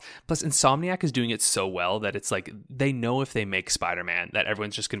 Fuck off. Plus, Insomniac is doing it so well that it's like, they know if they make Spider-Man that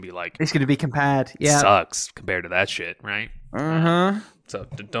everyone's just going to be like, it's going to be compared. Yeah. Sucks compared to that shit, right? So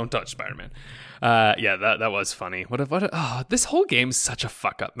don't touch Spider-Man. That was funny. This whole game's such a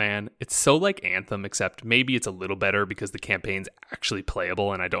fuck up, man. It's so like Anthem, except maybe it's a little better because the campaign's actually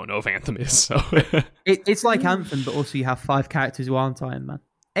playable, and I don't know if Anthem is. So it's like Anthem, but also you have 5 characters who aren't Iron Man.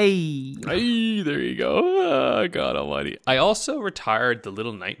 Hey, there you go. Oh, God almighty. I also retired the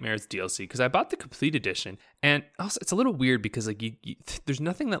Little Nightmares DLC because I bought the complete edition, and also it's a little weird because like you there's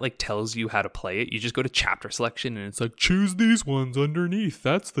nothing that like tells you how to play it. You just go to chapter selection and it's like, choose these ones underneath.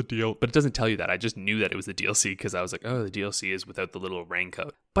 That's the deal. But it doesn't tell you that. I just knew that it was the DLC because I was like, oh, the DLC is without the little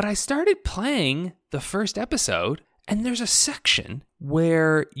raincoat. But I started playing the first episode, and there's a section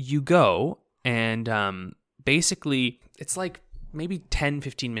where you go and basically it's like maybe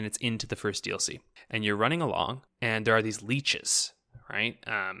 10-15 minutes into the first DLC, and you're running along, and there are these leeches, right?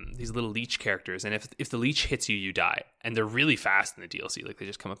 These little leech characters, and if the leech hits you, you die, and they're really fast in the DLC, like they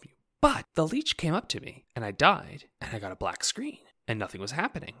just come up to you. But the leech came up to me, and I died, and I got a black screen, and nothing was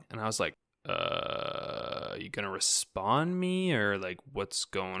happening, and I was like, you gonna respawn me, or like what's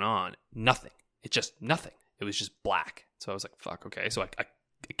going on? Nothing. It's just nothing. It was just black. So I was like, fuck, okay. So I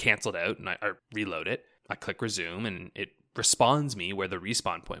canceled out, and I reload it. I click resume, and it respawns me where the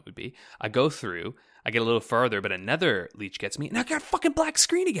respawn point would be. I go through, I get a little further, but another leech gets me, and I got a fucking black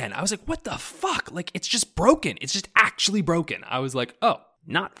screen again. I was like, what the fuck? Like, it's just broken. It's just actually broken. I was like, oh,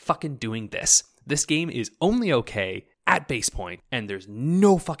 not fucking doing this. This game is only okay at base point, and there's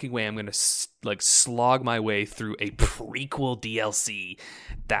no fucking way I'm gonna like slog my way through a prequel DLC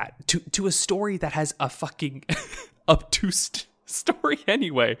that to a story that has a fucking obtuse story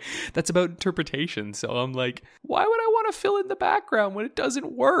anyway that's about interpretation. So I'm like, why would I want to fill in the background when it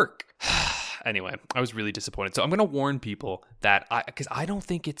doesn't work. Anyway, I was really disappointed. So I'm going to warn people that because I don't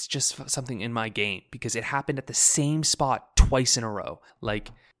think it's just something in my game, because it happened at the same spot twice in a row.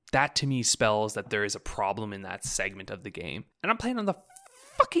 Like, that to me spells that there is a problem in that segment of the game. And I'm playing on the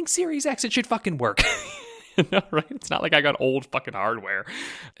fucking Series X. It should fucking work. You know, right? It's not like I got old fucking hardware.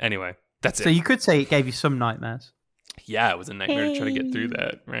 Anyway, that's it. So you could say it gave you some nightmares. Yeah, it was a nightmare to try to get through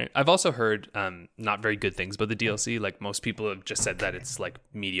that, right? I've also heard not very good things about the DLC. Like, most people have just said that it's like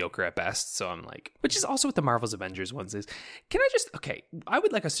mediocre at best. So I'm like, which is also what the Marvel's Avengers ones is. I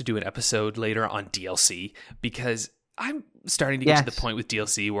would like us to do an episode later on DLC, because I'm starting to get to the point with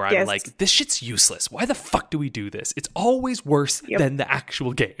DLC where I'm like, this shit's useless. Why the fuck do we do this? It's always worse than the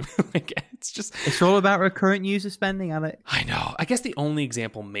actual game. Like, it's all about recurrent user spending, Alex. I know. I guess the only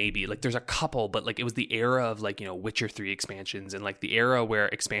example maybe, like, there's a couple, but like it was the era of, like, you know, Witcher 3 expansions, and like the era where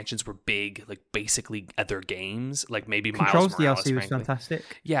expansions were big, like basically other games, like maybe Controls Miles Morales, DLC was frankly.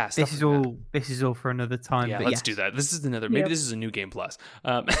 fantastic. Yeah, this is all for another time. Yeah, but let's do that. This is another. Maybe this is a new game plus.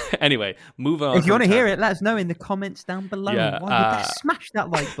 Anyway, move on. If you want to hear it, let us know in the comments down below. Yeah, smash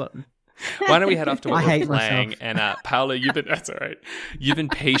that like button. Why don't we head off to what we're playing? Myself. And Paula, that's all right. You've been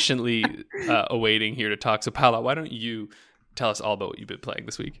patiently awaiting here to talk. So Paula, why don't you tell us all about what you've been playing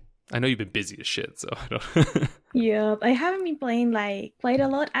this week? I know you've been busy as shit, so I don't. Yeah, I haven't been playing like quite a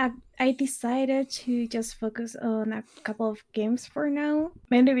lot. I decided to just focus on a couple of games for now,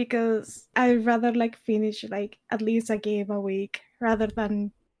 mainly because I'd rather like finish like at least a game a week rather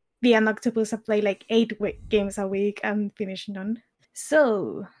than be an octopus and play like 8 games a week and finish none.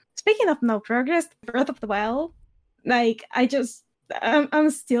 So, speaking of no progress, Breath of the Wild, like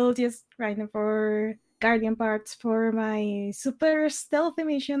I'm still just grinding for Guardian parts for my super stealthy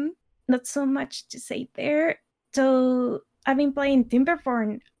mission. Not so much to say there. So I've been playing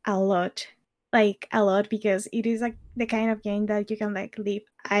Timberborn a lot, because it is like the kind of game that you can like leave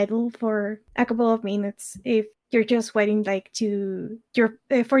idle for a couple of minutes if you're just waiting like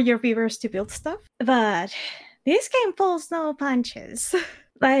for your viewers to build stuff. But this game pulls no punches.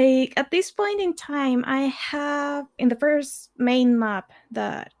 Like, at this point in time, I have, in the first main map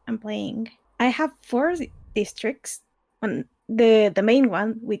that I'm playing, I have 4 districts. On the main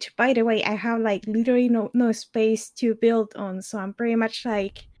one, which, by the way, I have like literally no space to build on. So I'm pretty much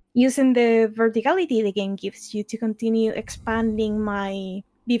like using the verticality the game gives you to continue expanding my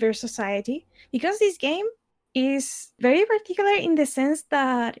beaver society. Because this game is very particular in the sense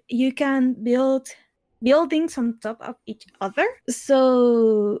that you can build buildings on top of each other.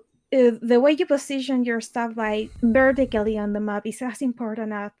 So the way you position your stuff like vertically on the map is as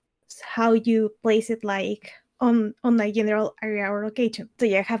important as how you place it like on a general area or location. So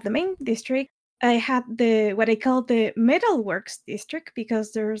you have the main district. I had what I call the Metalworks district,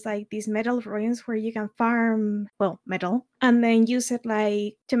 because there's like these metal ruins where you can farm, metal, and then use it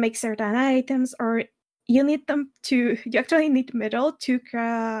like to make certain items, or you actually need metal to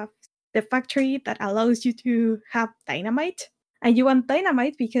craft the factory that allows you to have dynamite. And you want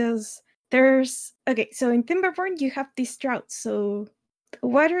dynamite because so in Timberborn you have this drought, so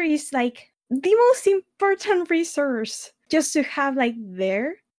water is like the most important resource just to have like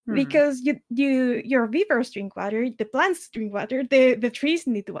there, because your beavers drink water, the plants drink water, the trees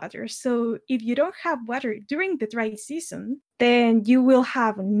need water. So if you don't have water during the dry season, then you will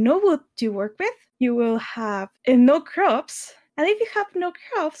have no wood to work with, you will have no crops. And if you have no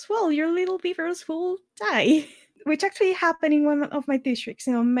crops, your little beavers will die. Which actually happened in one of my districts,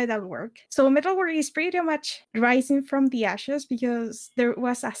 Metalwork. So Metalwork is pretty much rising from the ashes because there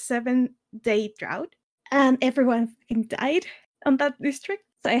was a 7-day drought and everyone fucking died on that district.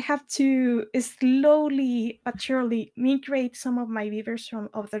 So I have to slowly but surely migrate some of my beavers from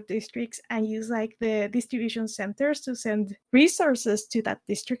other districts and use like the distribution centers to send resources to that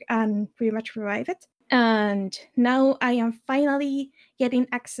district and pretty much revive it. And now I am finally getting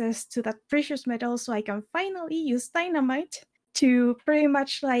access to that precious metal, so I can finally use dynamite to pretty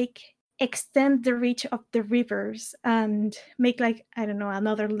much like extend the reach of the rivers and make like, I don't know,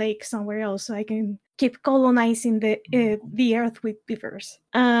 another lake somewhere else, so I can keep colonizing the earth with beavers.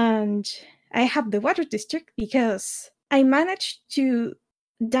 And I have the water district because I managed to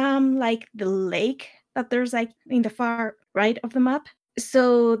dam like the lake that there's like in the far right of the map.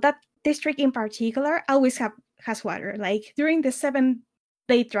 So that district in particular always has water. Like during the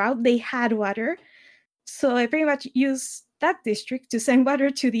 7-day drought, they had water. So I pretty much used that district to send water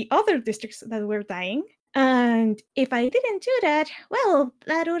to the other districts that were dying. And if I didn't do that,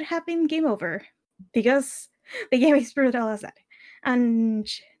 that would have been game over, because the game is brutal as that. And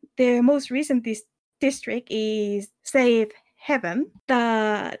the most recent district is Save Heaven,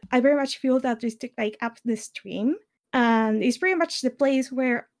 that I very much feel that district like up the stream, And it's pretty much the place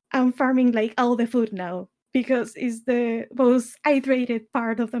where I'm farming like all the food now, because it's the most hydrated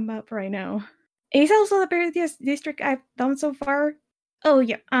part of the map right now. It's also the prettiest district I've done so far. Oh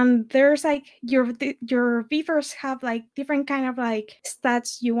yeah, and there's like your beavers have like different kind of like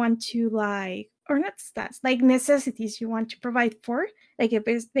stats you want to like, or not stats, like necessities you want to provide for. Like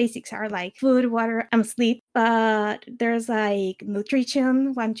the basics are like food, water, and sleep. But there's like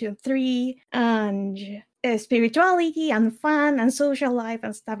nutrition, 1, 2, and 3, and spirituality and fun and social life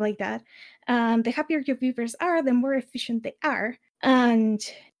and stuff like that. And the happier your beavers are, the more efficient they are. And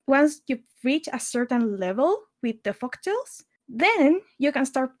once you reach a certain level with the folktales, then you can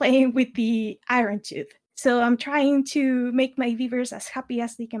start playing with the Iron Tooth. So I'm trying to make my beavers as happy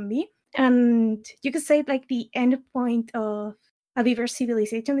as they can be. And you could say like the end point of a beaver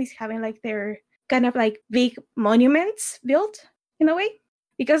civilization is having like their kind of like big monuments built in a way.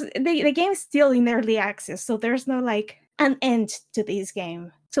 Because the game is still in early access, so there's no like an end to this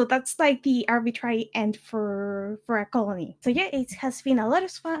game. So that's like the arbitrary end for a colony. So yeah, it has been a lot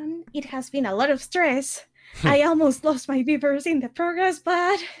of fun. It has been a lot of stress. I almost lost my beavers in the progress,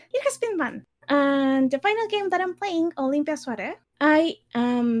 but it has been fun. And the final game that I'm playing, Olympia Soare, I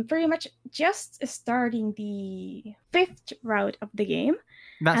am pretty much just starting the 5th route of the game.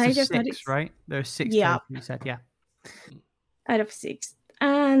 That's a 6, right? There are 6 total, you said, yeah. Out of 6.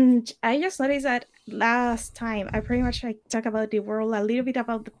 And I just noticed that last time I pretty much like talked about the world, a little bit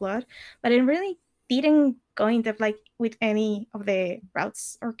about the plot, but I really didn't go into like with any of the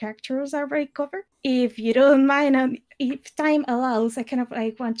routes or characters I already covered. If you don't mind, and if time allows, I kind of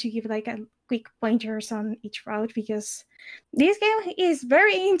like want to give like a quick pointers on each route, because this game is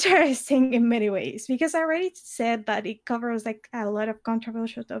very interesting in many ways, because I already said that it covers like a lot of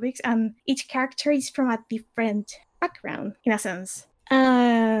controversial topics, and each character is from a different background in a sense.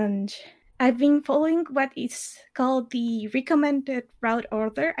 And I've been following what is called the recommended route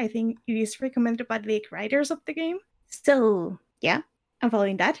order. I think it is recommended by the writers of the game. So yeah, I'm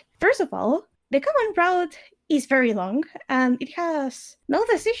following that. First of all, the common route is very long, and it has no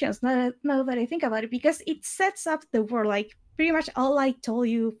decisions now that I think about it, because it sets up the world like pretty much all I told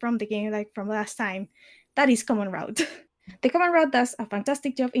you from the game, like from last time. That is common route. The common route does a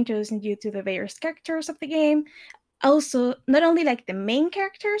fantastic job introducing you to the various characters of the game. Also, not only like the main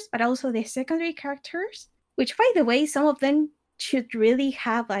characters, but also the secondary characters, which, by the way, some of them should really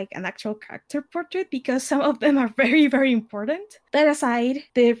have like an actual character portrait, because some of them are very, very important. That aside,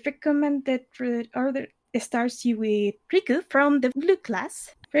 the recommended order starts you with Riku from the blue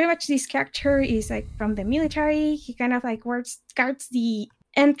class. Pretty much this character is like from the military. He kind of like guards the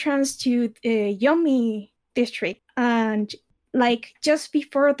entrance to the Yomi district, and like just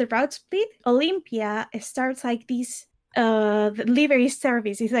before the route split, Olympia starts like this delivery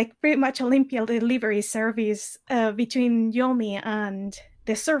service. It's like pretty much Olympia delivery service between Yomi and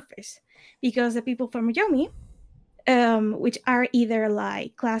the surface, because the people from Yomi, which are either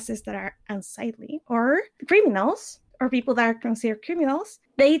like classes that are unsightly or criminals, or people that are considered criminals,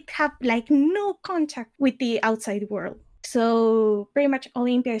 they have like no contact with the outside world. So pretty much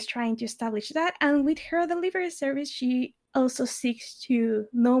Olympia is trying to establish that, and with her delivery service, she also seeks to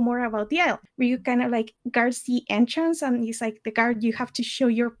know more about the island. Ryu kind of like guards the entrance, and he's like the guard you have to show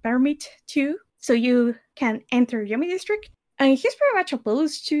your permit to, so you can enter Yomi district. And he's pretty much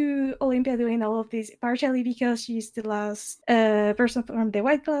opposed to Olympia doing all of this, partially because she's the last person from the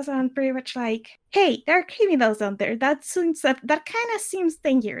white class, and pretty much like, hey, there are criminals down there. That kind of seems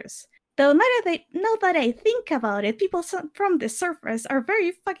dangerous. Though now that I think about it, people from the surface are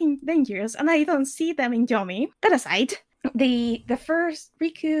very fucking dangerous, and I don't see them in Yomi. That aside, the first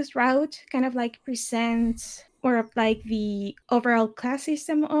Riku's route kind of like presents more of like the overall class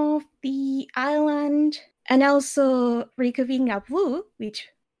system of the island, and also Riku being a blue, which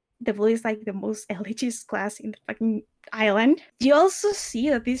the blue is like the most elitist class in the fucking island. You also see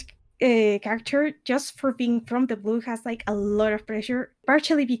that this character, just for being from the blue, has like a lot of pressure,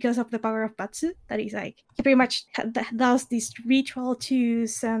 partially because of the power of Batsu. That is like, he pretty much does this ritual to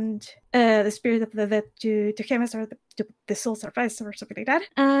send the spirit of the dead to Hemis, or to the souls of us, or something like that.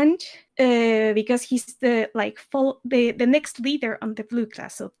 And because he's the next leader on the blue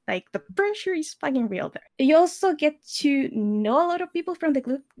class, so like the pressure is fucking real there. You also get to know a lot of people from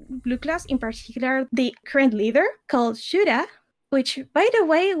the blue class, in particular the current leader called Shura, which, by the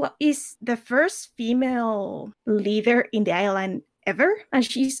way, is the first female leader in the island ever. And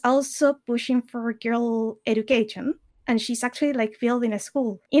she's also pushing for girl education. And she's actually like building a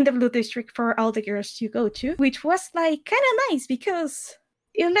school in the Blue District for all the girls to go to, which was like kind of nice, because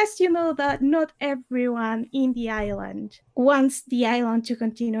it lets you know that not everyone in the island wants the island to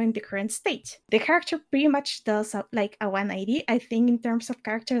continue in the current state. The character pretty much does like a 180, I think, in terms of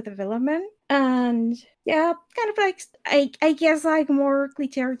character development. And yeah, kind of like, I guess like more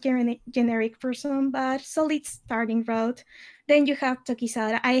cliche generic person, but solid starting route. Then you have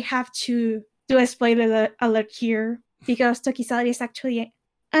Tokizada. I have to do a spoiler alert here, because Tokizada is actually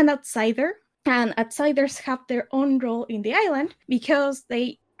an outsider. And outsiders have their own role in the island because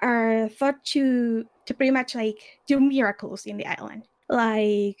they are thought to pretty much like do miracles in the island.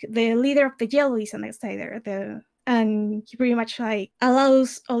 Like the leader of the Yellow is an outsider, and he pretty much like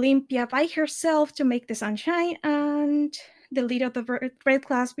allows Olympia by herself to make the sunshine, and the leader of the red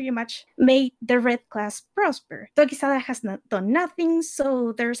class pretty much made the red class prosper. Tokizada has done nothing,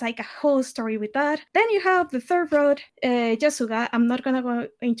 so there's like a whole story with that. Then you have the third road, Yasuga. I'm not gonna go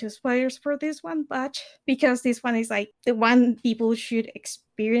into spoilers for this one, but because this one is like the one people should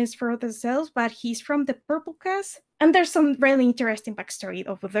experience for themselves, but he's from the purple class. And there's some really interesting backstory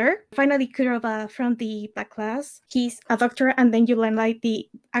over there. Finally, Kuroba from the black class, he's a doctor, and then you learn like the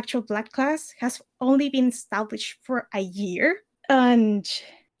actual black class has only been established for a year. And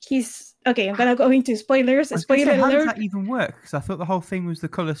he's... Okay, I'm gonna go into spoilers. Spoiler alert. How does that even work? Because I thought the whole thing was the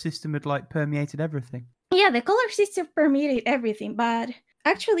color system had like permeated everything. Yeah, the color system permeated everything, but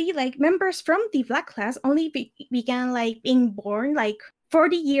actually like members from the black class only began like being born like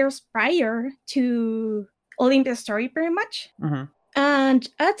 40 years prior to Olympia's story, pretty much. Mm-hmm. And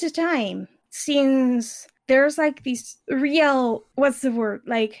at the time, since there's like this real, what's the word,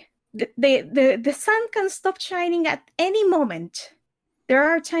 like the sun can stop shining at any moment. There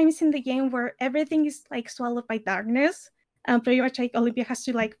are times in the game where everything is like swallowed by darkness, and pretty much like Olympia has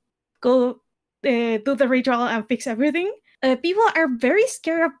to like go do the ritual and fix everything. People are very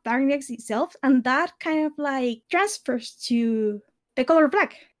scared of darkness itself, and that kind of like transfers to the color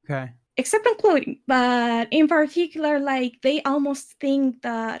black. Okay. Except in clothing, but in particular, like they almost think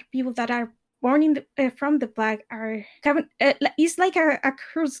that people that are born in from the black are having it's like a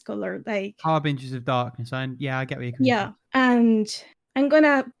curse color, like harbingers of darkness. I get where you're coming from. And I'm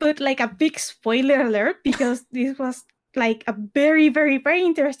gonna put like a big spoiler alert because this was like a very, very, very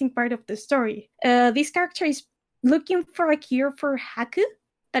interesting part of the story. This character is looking for a cure for Haku.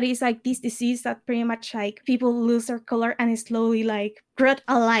 That is like this disease that pretty much like people lose their color and is slowly like brought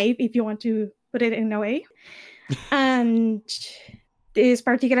alive, if you want to put it in a way. And this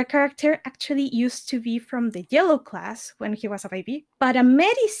particular character actually used to be from the yellow class when he was a baby, but a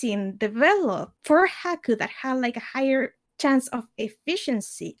medicine developed for Haku that had like a higher chance of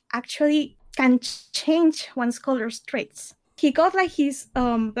efficiency actually can change one's color traits. He got like his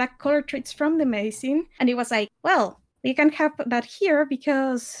black color traits from the medicine, and it was like, well, we can have that here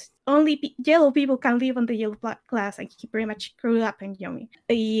because only yellow people can live on the yellow class, and he pretty much grew up in Yomi.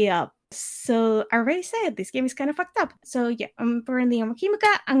 Yeah. So I already said this game is kind of fucked up. So yeah, I'm currently on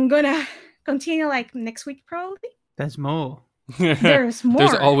Kimuka. I'm gonna continue like next week probably. There's more. There's more.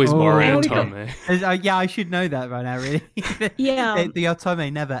 There's always more in Otome. Yeah, I should know that by now, really. Yeah. The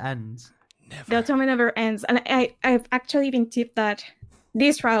Otome never ends. Never. The Otome never ends. And I've actually been tipped that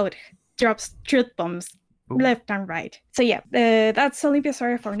this route drops truth bombs left and right. So yeah, that's Olympia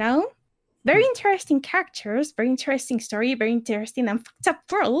story for now. Very interesting characters, very interesting story, very interesting and fucked up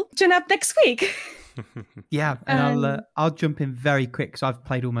world. Tune up next week. Yeah, and I'll jump in very quick because I've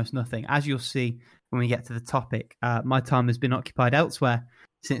played almost nothing. As you'll see when we get to the topic, my time has been occupied elsewhere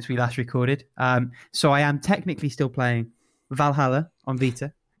since we last recorded. So I am technically still playing Valhalla on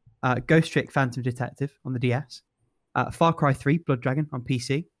Vita, Ghost Trick Phantom Detective on the DS, Far Cry 3 Blood Dragon on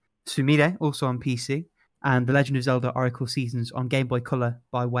PC, Sumire also on PC, and The Legend of Zelda Oracle Seasons on Game Boy Color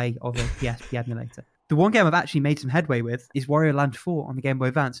by way of a PSP emulator. The one game I've actually made some headway with is Wario Land 4 on the Game Boy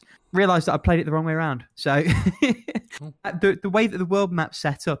Advance. Realised that I played it the wrong way around. So the way that the world map's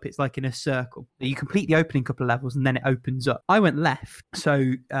set up, it's like in a circle. You complete the opening couple of levels and then it opens up. I went left,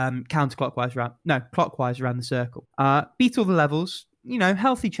 so clockwise around the circle. Beat all the levels,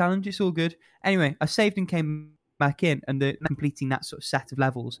 healthy challenge, it's all good. Anyway, I saved and came back in, and completing that sort of set of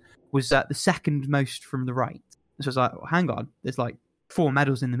levels was the second most from the right. So I was like, well, hang on, there's like 4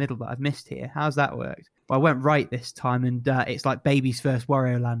 medals in the middle that I've missed here. How's that worked? Well, I went right this time, and it's like baby's first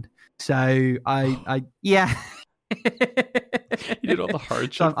Wario Land. So I yeah. You did all the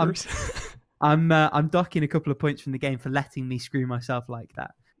hard shit first. I'm docking a couple of points from the game for letting me screw myself like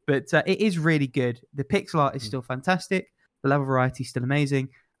that. But it is really good. The pixel art is still fantastic. The level variety is still amazing.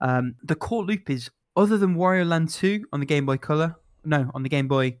 The core loop is, other than Wario Land 2 on the Game Boy Color, on the Game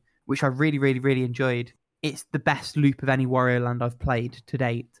Boy, which I really, really, really enjoyed, it's the best loop of any Wario Land I've played to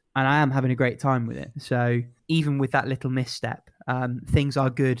date. And I am having a great time with it. So even with that little misstep, things are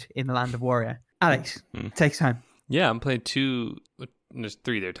good in the land of Wario. Alex, take us home. Yeah, I'm playing 2. There's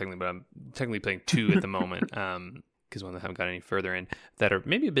 3 there technically, but I'm technically playing 2 at the moment. Because one that I haven't got any further in that are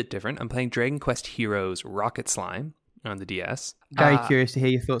maybe a bit different. I'm playing Dragon Quest Heroes Rocket Slime on the DS. Very curious to hear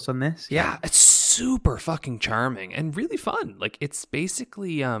your thoughts on this. Yeah, it's super fucking charming and really fun. Like, it's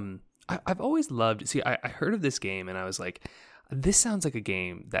basically I've always loved. See, I heard of this game and I was like, this sounds like a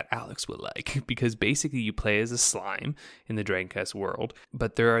game that Alex would like, because basically you play as a slime in the Dragon Quest world,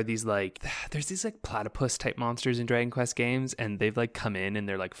 but there's these platypus type monsters in Dragon Quest games, and they've like come in and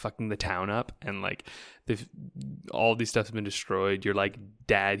they're like fucking the town up, and like all these stuff has been destroyed. Your like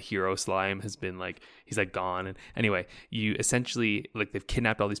dad hero slime has been like, he's like gone. And anyway, you essentially like, they've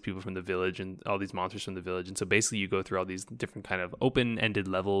kidnapped all these people from the village and all these monsters from the village, and so basically you go through all these different kind of open-ended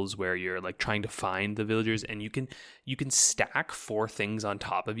levels where you're like trying to find the villagers, and you can stack 4 things on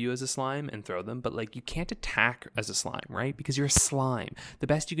top of you as a slime and throw them, but like you can't attack as a slime, right? Because you're a slime. The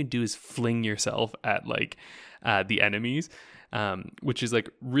best you can do is fling yourself at like the enemies, which is like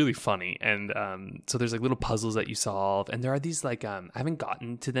really funny. And so there's like little puzzles that you solve, and there are these like I haven't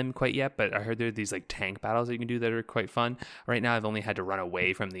gotten to them quite yet, but I heard there are these like tank battles that you can do that are quite fun. Right now I've only had to run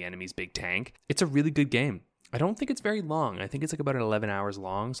away from the enemy's big tank. It's a really good game. I don't think it's very long. I think it's like about 11 hours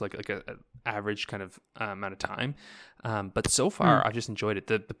long, so like a average kind of amount of time. But so far, I've just enjoyed it.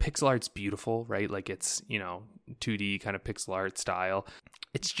 The pixel art's beautiful, right? Like, it's, 2D kind of pixel art style.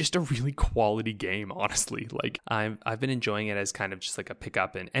 It's just a really quality game, honestly. Like, I've been enjoying it as kind of just like a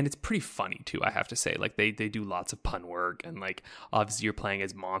pickup, and it's pretty funny too, I have to say. Like, they do lots of pun work, and like obviously you're playing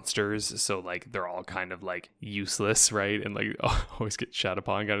as monsters, so like they're all kind of like useless, right? And like always get shot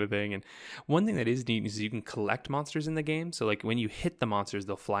upon kind of thing. And one thing that is neat is you can collect monsters in the game. So like when you hit the monsters,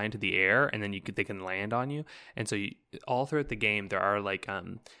 they'll fly into the air, and then they can land on you. And so all throughout the game, there are like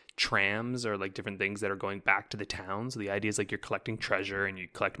trams or like different things that are going back to the town. So the idea is like you're collecting treasure, and you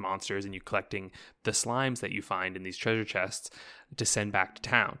collect monsters, and you're collecting the slimes that you find in these treasure chests to send back to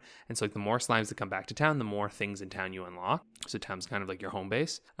town. And so like the more slimes that come back to town, the more things in town you unlock. So town's kind of like your home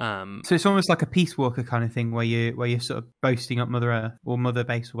base. So it's almost like a Peace Walker kind of thing, where you're sort of boasting up Mother Earth or Mother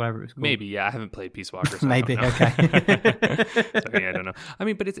Base or whatever it's called. Maybe, yeah. I haven't played Peace Walker. So Maybe, okay. Okay, I don't know. I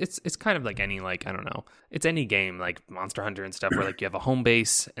mean, but it's kind of like any, like, I don't know. It's any game like Monster Hunter and stuff where like you have a home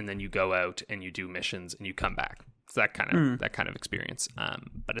base, and then you go out and you do missions and you come back. It's that kind of experience.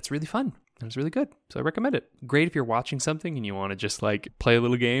 But it's really fun. And it's really good. So I recommend it. Great if you're watching something and you want to just like play a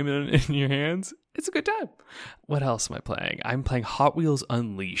little game in your hands. It's a good time. What else am I playing? I'm playing Hot Wheels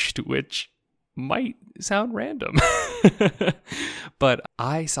Unleashed, which might sound random. But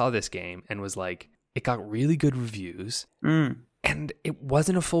I saw this game and was like, it got really good reviews. And it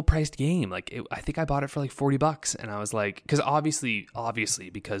wasn't a full priced game. Like, I think I bought it for like $40, and I was like, because obviously,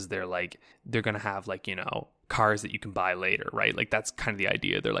 because they're going to have like, cars that you can buy later, right? Like, that's kind of the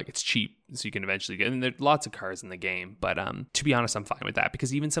idea. They're like, it's cheap, so you can eventually get, and there's lots of cars in the game. But to be honest, I'm fine with that,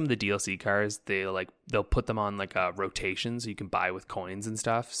 because even some of the DLC cars, they'll put them on like a rotation, so you can buy with coins and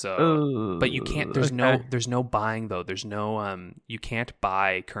stuff. So, but you can't. There's no buying though. There's no you can't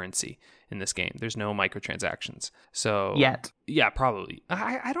buy currency in this game. There's no microtransactions. So yet. Yeah, probably.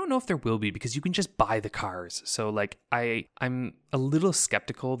 I don't know if there will be, because you can just buy the cars. So like I'm a little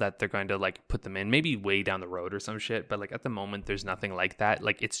skeptical that they're going to like put them in, maybe way down the road or some shit. But like at the moment, there's nothing like that.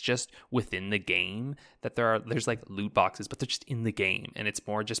 Like, it's just within the game that there's like loot boxes, but they're just in the game, and it's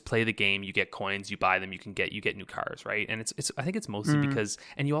more just play the game. You get coins, you buy them, you get new cars, right? And it's I think it's mostly because,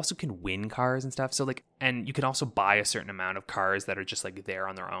 and you also can win cars and stuff. So like, and you can also buy a certain amount of cars that are just like there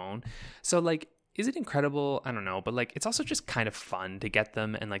on their own. So like, is it incredible? I don't know, but like, it's also just kind of fun to get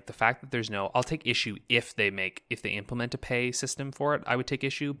them. And like the fact that there's I'll take issue if they implement a pay system for it, I would take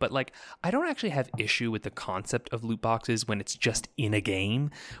issue. But like, I don't actually have issue with the concept of loot boxes when it's just in a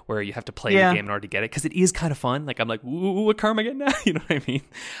game where you have to play the game in order to get it, because it is kind of fun. Like, I'm like, ooh, what car am I getting now? You know what I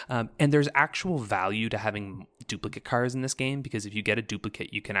mean? And there's actual value to having duplicate cars in this game, because if you get a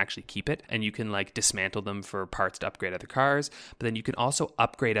duplicate, you can actually keep it, and you can like dismantle them for parts to upgrade other cars. But then you can also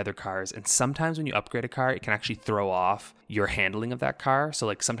upgrade other cars, and sometimes when you upgrade a car, it can actually throw off your handling of that car. So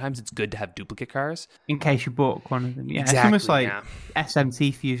like, sometimes it's good to have duplicate cars in case you bought one of them. Yeah, exactly, it's almost like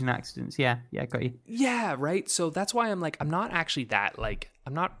SMT fusion accidents. Yeah, got you. Yeah, right. So that's why I'm like, I'm not actually that like,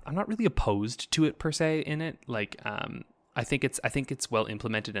 I'm not really opposed to it per se in it. Like, I think it's well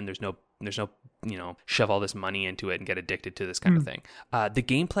implemented, and there's no shove all this money into it and get addicted to this kind of thing. The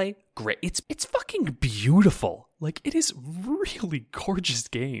gameplay, great. It's fucking beautiful. Like, it is really gorgeous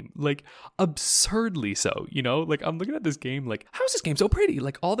game. Like, absurdly so, Like, I'm looking at this game, like, how is this game so pretty?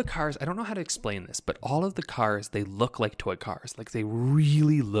 Like, all the cars, I don't know how to explain this, but all of the cars, they look like toy cars. Like, they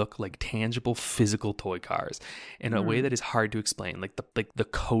really look like tangible, physical toy cars in a way that is hard to explain. Like, the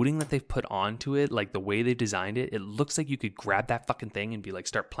coating that they've put onto it, like, the way they designed it, it looks like you could grab that fucking thing and be like,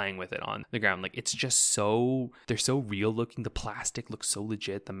 start playing with it on the ground. Like, it's just they're so real looking. The plastic looks so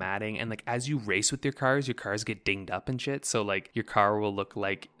legit, the matting, and like, as you race with your cars get dinged up and shit, so like your car will look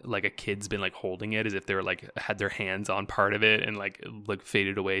like a kid's been like holding it as if they were like had their hands on part of it and like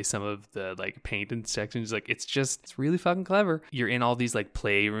faded away some of the like paint and sections. Like, it's really fucking clever. You're in all these like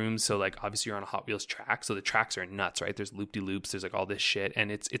play rooms, so like obviously you're on a Hot Wheels track, so the tracks are nuts, right? There's loop-de-loops, there's like all this shit,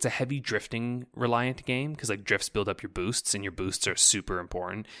 and it's a heavy drifting reliant game because like drifts build up your boosts, and your boosts are super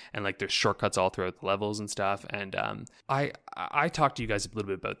important, and like there's shortcuts all throughout the levels and stuff. And I talked to you guys a little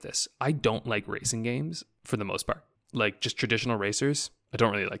bit about this. I don't like racing games for the most part. Like, just traditional racers, I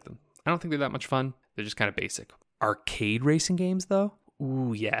don't really like them. I don't think they're that much fun. They're just kind of basic. Arcade racing games, though,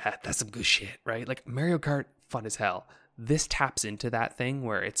 ooh, yeah, that's some good shit, right? Like, Mario Kart, fun as hell. This taps into that thing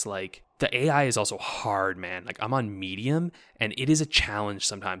where it's like, the AI is also hard, man. Like, I'm on medium, and it is a challenge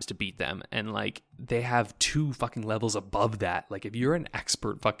sometimes to beat them. And like, they have 2 fucking levels above that. Like, if you're an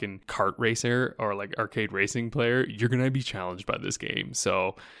expert fucking kart racer or like arcade racing player, you're going to be challenged by this game.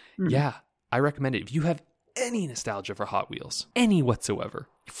 So yeah, I recommend it. If you have any nostalgia for Hot Wheels, any whatsoever,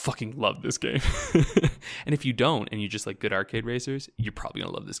 you fucking love this game. And if you don't, and you just like good arcade racers, you're probably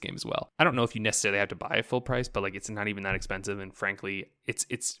gonna love this game as well. I don't know if you necessarily have to buy it full price, but like, it's not even that expensive, and frankly,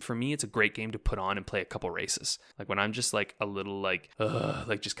 it's for me, it's a great game to put on and play a couple races. Like, when I'm just like a little like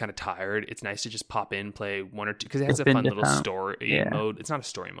just kind of tired, it's nice to just pop in, play 1 or 2, because it has a fun little story mode. It's not a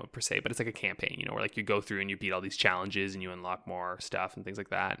story mode per se, but it's like a campaign, where like you go through and you beat all these challenges and you unlock more stuff and things like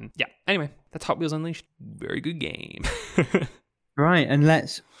that. And yeah, anyway, that's Hot Wheels Unleashed. Very good game. Right, and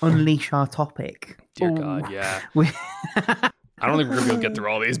let's unleash our topic. Dear God, yeah. I don't think we're going to be able to get through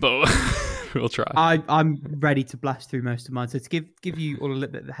all these, but we'll try. I'm ready to blast through most of mine. So to give you all a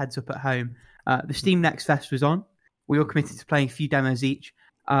little bit of a heads up at home, the Steam Next Fest was on. We all committed to playing a few demos each.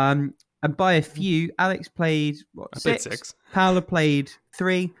 And by a few, Alex played, I played 6. Paola played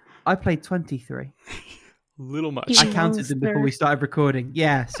 3. I played 23. Little much. I counted them before we started recording.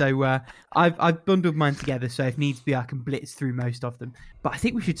 Yeah, so I've bundled mine together, so if needs be, I can blitz through most of them. But I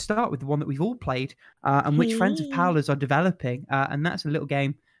think we should start with the one that we've all played, and which friends of Paola's are developing, and that's a little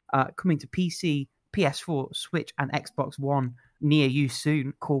game coming to PC, PS4, Switch, and Xbox One near you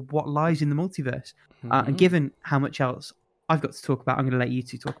soon, called What Lies in the Multiverse. And given how much else I've got to talk about, I'm going to let you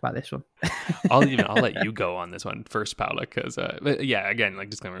two talk about this one. I'll let you go on this one first, Paola, because yeah, again, like,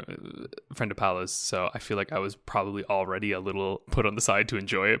 disclaimer, friend of Paola's, so I feel like I was probably already a little put on the side to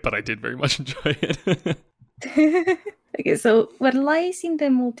enjoy it, but I did very much enjoy it. Okay, so What Lies in the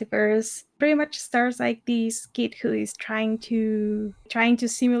Multiverse pretty much starts like this kid who is trying to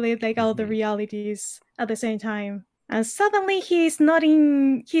simulate like all the realities at the same time, and suddenly he's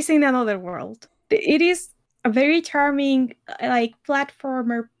in another world. It is a very charming like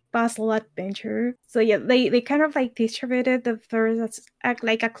platformer puzzle adventure. So yeah, they kind of like distributed the first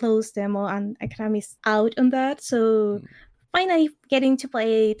like a closed demo, and I kind of missed out on that. So finally getting to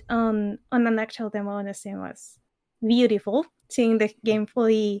play it on an actual demo on Steam was beautiful. Seeing the game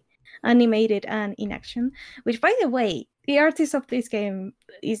fully animated and in action. Which, by the way, the artist of this game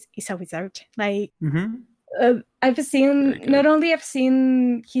is a wizard. Like. I've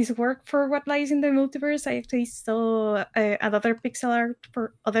seen his work for What Lies in the Multiverse. I actually saw another pixel art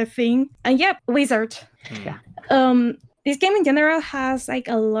for other thing, and yeah, wizard. Yeah. This game in general has like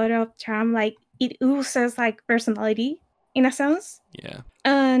a lot of charm. Like, it oozes like personality in a sense. Yeah.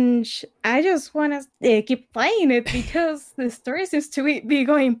 And I just want to keep playing it because the story seems to be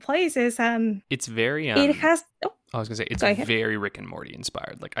going places, and it's very. It has. I was gonna say it's very Rick and Morty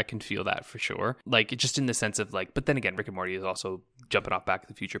inspired. Like, I can feel that for sure. Like, just in the sense of like, but then again, Rick and Morty is also jumping off Back to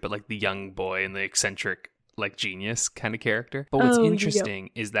the Future, but like the young boy and the eccentric like genius kind of character. But what's interesting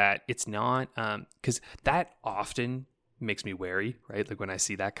is that it's not because that often makes me wary, right? Like, when I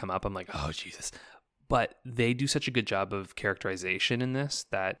see that come up, I'm like, oh Jesus. But they do such a good job of characterization in this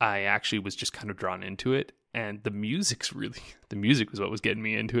that I actually was just kind of drawn into it. And the music was what was getting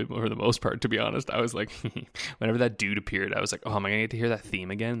me into it for the most part, to be honest. I was like, whenever that dude appeared, I was like, oh, am I going to get to hear that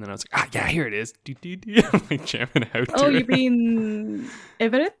theme again? And then I was like, yeah, here it is. I'm like jamming out to it. You mean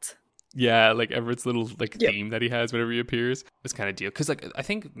Everett? Yeah, like Everett's little like theme that he has whenever he appears. It's kind of deal. Because like I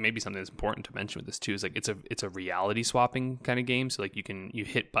think maybe something that's important to mention with this too is like it's a reality swapping kind of game. So like you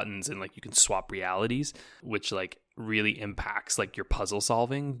hit buttons and like you can swap realities, which like really impacts like your puzzle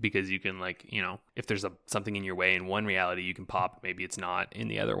solving, because you can like, you know, if there's something in your way in one reality, you can pop, maybe it's not in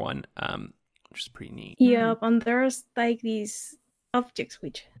the other one, which is pretty neat. Yep, and there's like these objects,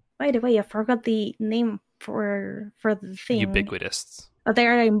 which, by the way, I forgot the name for the thing. Ubiquitous. They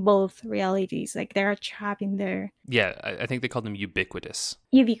are in both realities, like they are trapped in there. Yeah, I think they call them ubiquitous.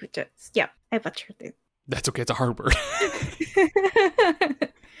 Ubiquitous. Yeah, I butchered it. That's okay. It's a hard word.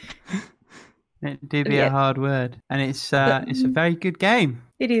 It do be a hard word, and it's a very good game.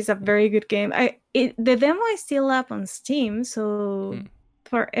 It is a very good game. The demo is still up on Steam, so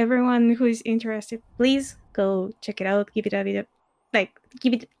for everyone who is interested, please go check it out. Give it a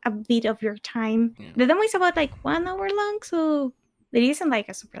bit of your time. Yeah. The demo is about like 1 hour long, so it isn't like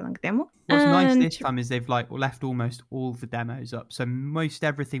a super long demo. What's nice this time is they've like left almost all the demos up, so most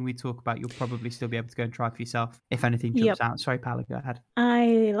everything we talk about you'll probably still be able to go and try for yourself if anything jumps out. Sorry, Paula, go ahead.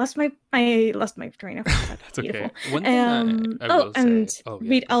 I lost my train of thought. That's okay. One thing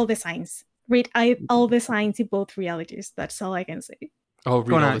read all the signs. Read all the signs in both realities. That's all I can say. Oh,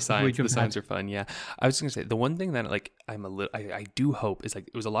 read all the signs. The signs are fun. Yeah, I was gonna say the one thing that like I do hope is like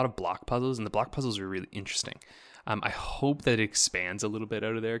it was a lot of block puzzles, and the block puzzles were really interesting. I hope that it expands a little bit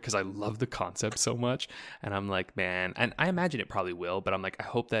out of there, because I love the concept so much, and I'm like, man, and I imagine it probably will, but I'm like, I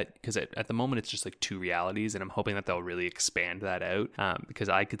hope that, because at the moment it's just like 2 realities, and I'm hoping that they'll really expand that out, because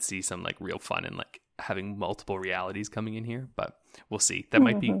I could see some like real fun in like having multiple realities coming in here, but we'll see. That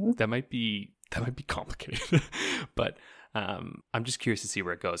might be complicated, but I'm just curious to see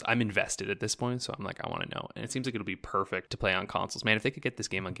where it goes. I'm invested at this point, so I'm like, I want to know. And it seems like it'll be perfect to play on consoles. Man, if they could get this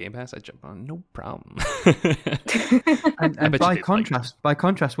game on Game Pass, I'd jump on, no problem. and by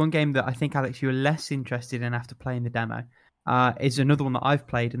contrast, one game that I think, Alex, you were less interested in after playing the demo is another one that I've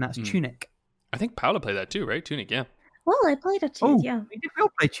played, and that's Tunic. I think Paula played that too, right? Tunic, yeah. Well, I played it too, yeah. We did all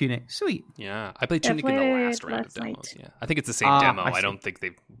play Tunic. Sweet. Yeah, I played Tunic in the last round of demos. Yeah, I think it's the same demo. I don't think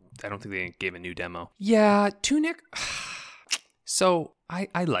they gave a new demo. Yeah, Tunic. So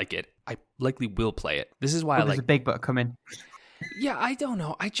I like it. I likely will play it. This is why I like. There's a big but coming. Yeah, I don't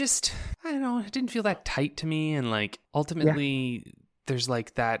know. I don't know. It didn't feel that tight to me, and like ultimately, there's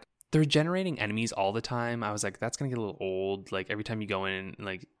like that. They're generating enemies all the time. I was like, that's gonna get a little old. Like every time you go in,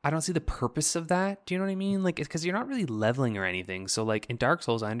 like I don't see the purpose of that. Do you know what I mean? Like it's because you're not really leveling or anything. So like in Dark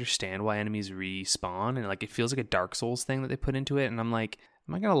Souls, I understand why enemies respawn, and like it feels like a Dark Souls thing that they put into it. And I'm like,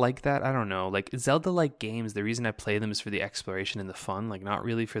 am I gonna like that? I don't know. Like Zelda-like games, the reason I play them is for the exploration and the fun, like not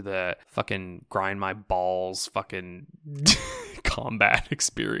really for the fucking grind my balls fucking combat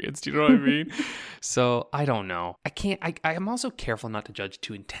experience. Do you know what I mean? So I don't know. I'm also careful not to judge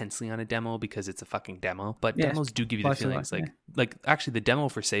too intensely on a demo, because it's a fucking demo. But demos do give you the feelings like actually the demo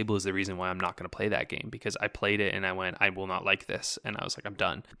for Sable is the reason why I'm not gonna play that game, because I played it and I went, I will not like this, and I was like, I'm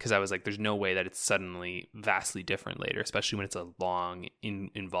done, because I was like, there's no way that it's suddenly vastly different later, especially when it's a long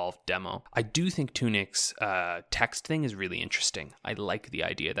involved demo. I do think Tunic's text thing is really interesting. I like the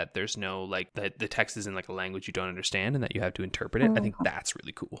idea that there's no like that the text is in like a language you don't understand and that you have to interpret it. I think that's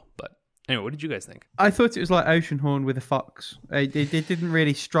really cool. But anyway, what did you guys think? I thought it was like Oceanhorn with a fox. It didn't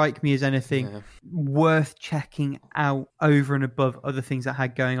really strike me as anything worth checking out over and above other things that I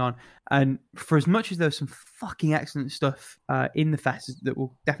had going on. And for as much as there was some fucking excellent stuff in the fest that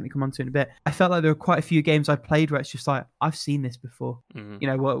we'll definitely come on to in a bit, I felt like there were quite a few games I played where it's just like, I've seen this before. Mm-hmm. You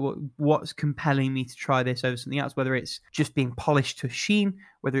know, what's compelling me to try this over something else, whether it's just being polished to a sheen,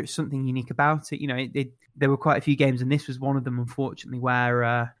 whether it's something unique about it. You know, there were quite a few games, and this was one of them, unfortunately, where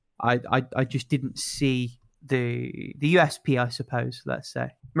I just didn't see the USP, I suppose, let's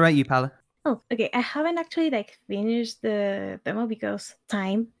say. Right, you, Paula? Oh, okay. I haven't actually finished the demo because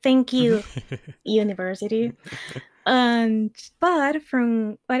time. Thank you, university. But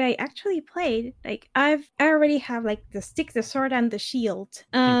from what I actually played, I already have the stick, the sword, and the shield.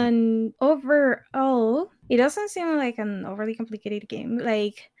 And overall, it doesn't seem like an overly complicated game.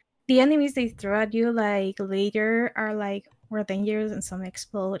 The enemies they throw at you later are more dangerous, and some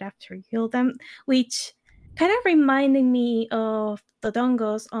explode after you kill them, which kind of reminded me of the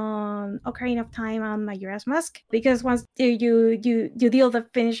Dongos on Ocarina of Time and Majora's Mask, because once you deal the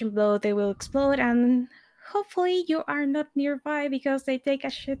finishing blow, they will explode, and hopefully you are not nearby because they take a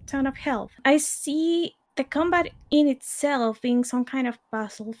shit ton of health. I see the combat in itself being some kind of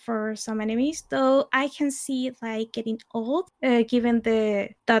puzzle for some enemies, though I can see it getting old, given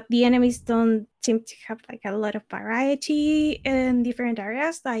that the enemies don't seem to have a lot of variety in different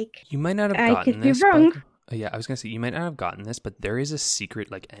areas. You might not have gotten this, wrong. Yeah, I was gonna say you might not have gotten this, but there is a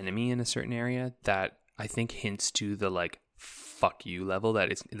secret like enemy in a certain area that I think hints to the like fuck you level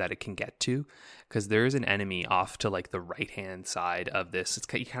that it can get to, because there is an enemy off to like the right hand side of this. It's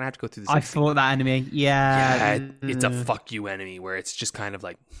you kind of have to go through this. I fought that enemy. Yeah, it's a fuck you enemy where it's just kind of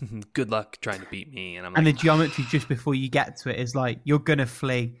like good luck trying to beat me, and I'm like, and the geometry just before you get to it is like you're gonna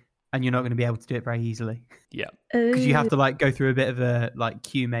flee and you're not gonna be able to do it very easily. Yeah, because you have to like go through a bit of a like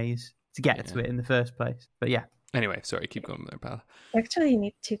Q maze to get to it in the first place. But yeah. Anyway, sorry, keep going there, pal. Actually, you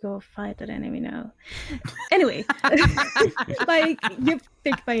need to go fight that enemy now. Anyway, like you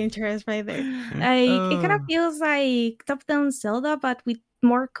picked my interest right there. It kind of feels like top-down Zelda, but with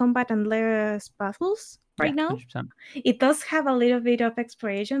more combat and less puzzles. Right now, 100%. It does have a little bit of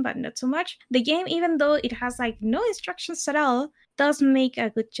exploration, but not so much. The game, even though it has like no instructions at all, does make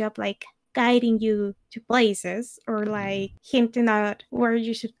a good job like guiding you to places or like hinting out where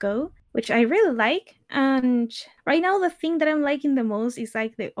you should go, which I really like. And right now, the thing that I'm liking the most is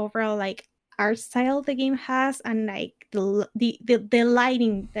like the overall like art style the game has, and like the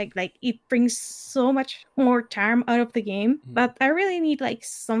lighting, like it brings so much more charm out of the game. But I really need like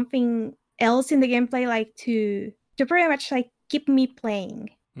something else in the gameplay, like to pretty much like keep me playing.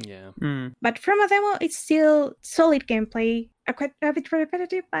 Yeah. But from a demo, it's still solid gameplay, quite a bit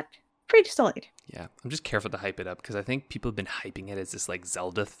repetitive, but pretty solid. Yeah, I'm just careful to hype it up because I think people have been hyping it as this like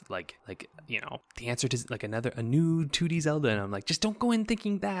Zelda, like you know, the answer to like a new 2D Zelda, and I'm like, just don't go in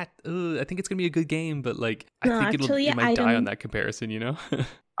thinking that. I think it's gonna be a good game, but like I think it might die on that comparison, you know.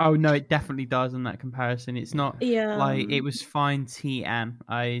 Oh no, it definitely does on that comparison. It's not like it was fine TM.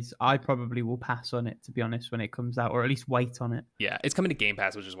 I probably will pass on it, to be honest, when it comes out, or at least wait on it. Yeah, it's coming to Game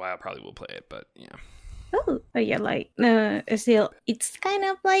Pass, which is why I probably will play it. But yeah. Oh yeah, like still, it's kind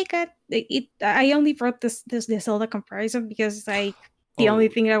of like I only brought this Zelda comparison because like the only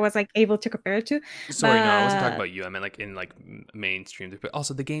thing I was like able to compare it to. Sorry, no, I wasn't talking about you. I meant like in like mainstream. But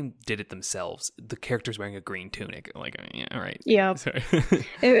also, the game did it themselves. The character's wearing a green tunic. Like, yeah, all right. Yeah. Sorry.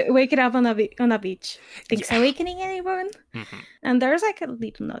 Wake it up on a beach. Thanks awakening anyone. Mm-hmm. And there's like a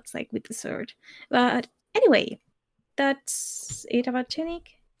little notes like with the sword. But anyway, that's it about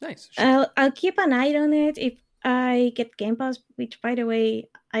Tunic. Nice. I'll keep an eye on it if I get Game Pass, which, by the way,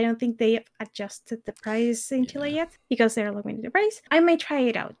 I don't think they have adjusted the price until yet because they're looking at the price. I might try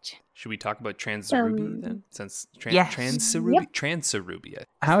it out. Should we talk about Transurubia then? Since yes. Transurubia.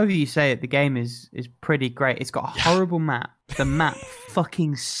 However you say it, the game is pretty great. It's got a horrible map. The map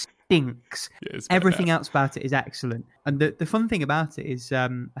fucking stinks. Everything else about it is excellent. And the fun thing about it is I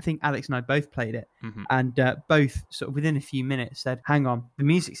think Alex and I both played it, and both sort of within a few minutes said, hang on, the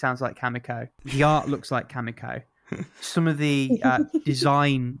music sounds like Kamiko. The art looks like Kamiko. Some of the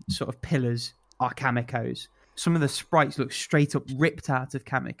design sort of pillars are Kamiko's. Some of the sprites look straight up ripped out of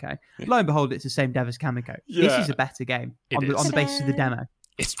Kamiko. Lo and behold, it's the same dev as Kamiko. Yeah. This is a better game on the basis of the demo.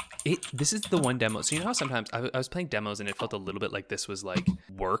 This is the one demo. So you know how sometimes I was playing demos and it felt a little bit like this was like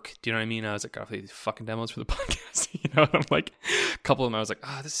work. Do you know what I mean? I was like, I play these fucking demos for the podcast. You know, and I'm like, a couple of them I was like,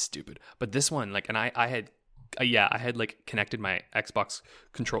 this is stupid. But this one, like, and I had like connected my Xbox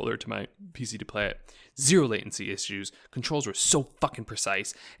controller to my PC to play it. Zero latency issues. Controls were so fucking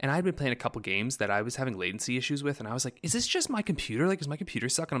precise. And I'd been playing a couple games that I was having latency issues with. And I was like, is this just my computer? Like, does my computer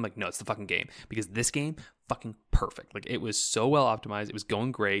suck? And I'm like, no, it's the fucking game. Because this game, fucking perfect. Like, it was so well optimized. It was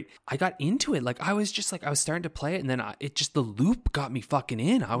going great. I got into it. Like, I was starting to play it. And then the loop got me fucking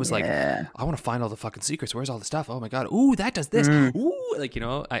in. I was like, I want to find all the fucking secrets. Where's all the stuff? Oh my God. Ooh, that does this. Ooh. Like, you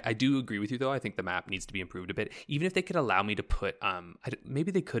know, I do agree with you though. I think the map needs to be improved a bit. Even if they could allow me to put,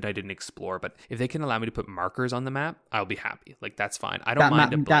 maybe they could, I didn't explore, but if they can allow me to put markers on the map, I'll be happy. Like, that's fine. I don't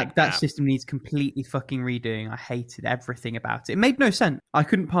mind a blank that map. System needs completely fucking redoing. I hated everything about it. It made no sense. I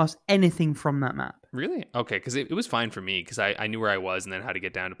couldn't pass anything from that map. Really? Okay, because it was fine for me because I knew where I was and then how to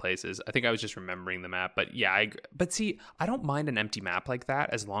get down to places. I think I was just remembering the map. But yeah, but see, I don't mind an empty map like that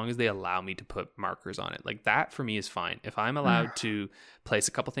as long as they allow me to put markers on it. Like, that for me is fine. If I'm allowed to place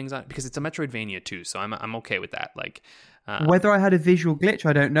a couple things on it, because it's a Metroidvania too, so I'm okay with that. Like, whether I had a visual glitch,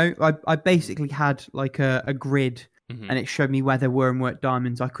 I don't know. I basically had like a grid. And it showed me where there were and weren't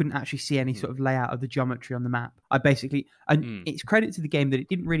diamonds. I couldn't actually see any sort of layout of the geometry on the map. It's credit to the game that it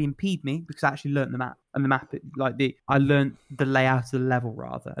didn't really impede me because I actually learned the map. And the map, I learned the layout of the level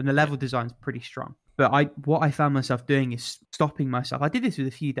rather. And the level design's pretty strong. But what I found myself doing is stopping myself. I did this with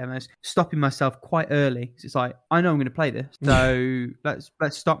a few demos, stopping myself quite early. It's like, I know I'm going to play this, so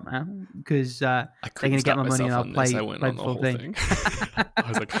let's stop now because they're going to get my money and I'll play the full thing. I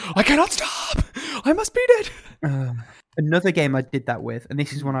was like, I cannot stop. I must beat it. Another game I did that with, and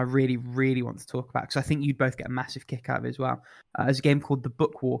this is one I really, really want to talk about because I think you'd both get a massive kick out of it as well. Is a game called The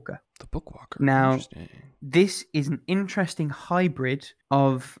Bookwalker. The Bookwalker. Now, Interesting. this is an interesting hybrid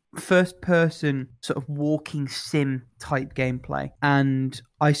of first-person sort of walking sim type gameplay and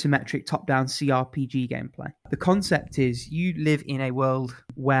isometric top-down CRPG gameplay. The concept is you live in a world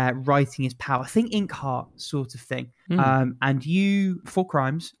where writing is power. Think Inkheart sort of thing. And you, for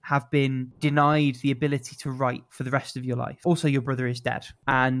crimes, have been denied the ability to write for the rest of your life. Also, your brother is dead.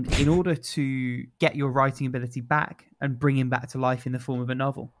 And in order to get your writing ability back and bring him back to life in the form of a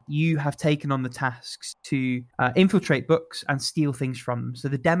novel, you have taken on the tasks to infiltrate books and steal things from them. So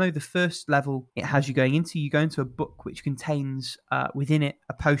the demo, the first level it has you go into a book which contains within it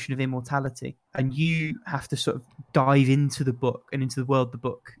a potion of immortality. And you have to sort of dive into the book and into the world the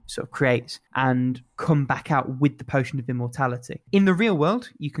book sort of creates and come back out with the potion of immortality. In the real world,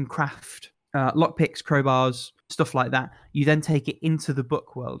 you can craft lockpicks, crowbars, stuff like that. You then take it into the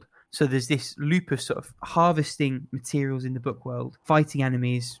book world. So there's this loop of sort of harvesting materials in the book world, fighting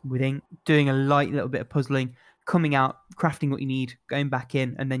enemies with ink, doing a light little bit of puzzling, coming out, crafting what you need, going back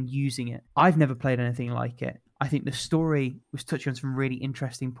in, and then using it. I've never played anything like it. I think the story was touching on some really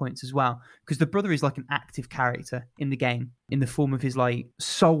interesting points as well, because the brother is like an active character in the game in the form of his like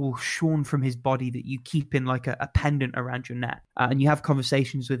soul shorn from his body that you keep in like a pendant around your neck. And you have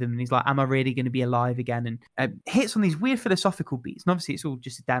conversations with him and he's like, am I really going to be alive again? And hits on these weird philosophical beats. And obviously it's all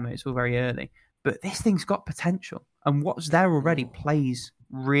just a demo. It's all very early. But this thing's got potential. And what's there already plays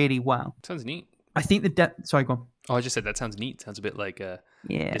really well. Sounds neat. I think sorry, go on. Oh, I just said that sounds neat. Sounds a bit like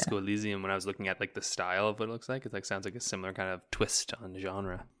Disco Elysium when I was looking at like the style of what it looks like. It like sounds like a similar kind of twist on the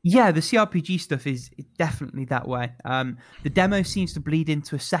genre. Yeah, the CRPG stuff is definitely that way. The demo seems to bleed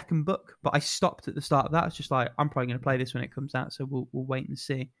into a second book, but I stopped at the start of that. It's just like, I'm probably going to play this when it comes out, so we'll wait and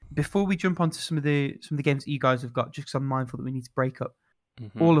see. Before we jump onto some of the games that you guys have got, just because I'm mindful that we need to break up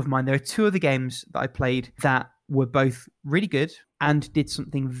all of mine, there are two other games that I played that were both really good and did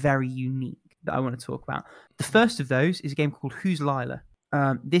something very unique that I want to talk about. The first of those is a game called Who's Lila?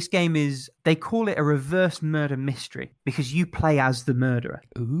 This game they call it a reverse murder mystery because you play as the murderer.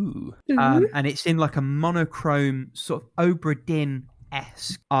 Ooh. And it's in like a monochrome sort of Obra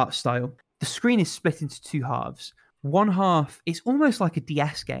Dinn-esque art style. The screen is split into two halves. One half is almost like a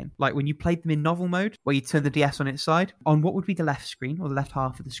DS game, like when you played them in novel mode, where you turn the DS on its side. On what would be the left screen, or the left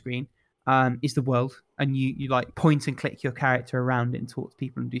half of the screen, is the world, and you like point and click your character around it and talk to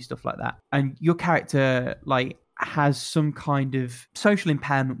people and do stuff like that. And your character like has some kind of social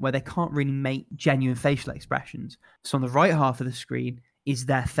impairment where they can't really make genuine facial expressions. So on the right half of the screen is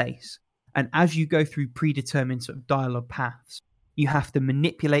their face. And as you go through predetermined sort of dialogue paths, you have to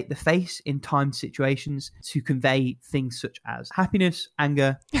manipulate the face in timed situations to convey things such as happiness,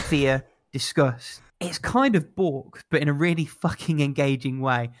 anger, fear, disgust. It's kind of Bork, but in a really fucking engaging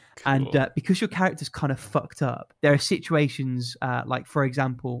way. Cool. And because your character's kind of fucked up, there are situations like, for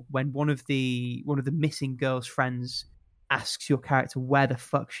example, when one of the missing girl's friends asks your character where the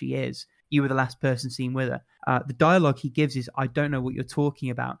fuck she is. You were the last person seen with her. The dialogue he gives is, I don't know what you're talking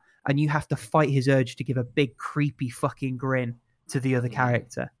about. And you have to fight his urge to give a big, creepy fucking grin to the other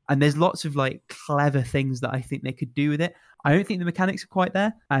character. And there's lots of like clever things that I think they could do with it. I don't think the mechanics are quite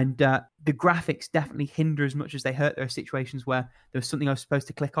there, and the graphics definitely hinder as much as they hurt. There are situations where there was something I was supposed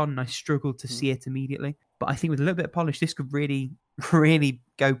to click on and I struggled to see it immediately. But I think with a little bit of polish, this could really, really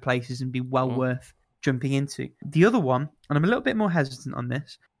go places and be well worth jumping into. The other one, and I'm a little bit more hesitant on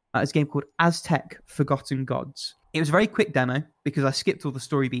this, is a game called Aztec Forgotten Gods. It was a very quick demo because I skipped all the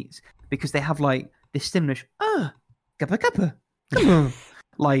story beats because they have like this similar kappa kappa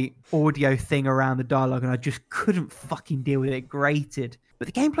like audio thing around the dialogue, and I just couldn't fucking deal with it. It grated. But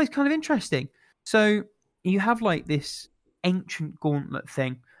the gameplay's kind of interesting. So you have like this ancient gauntlet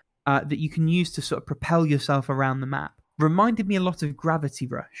thing that you can use to sort of propel yourself around the map. Reminded me a lot of Gravity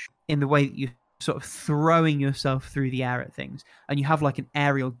Rush in the way that you're sort of throwing yourself through the air at things, and you have like an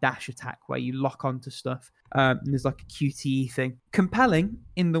aerial dash attack where you lock onto stuff. And there's like a QTE thing. Compelling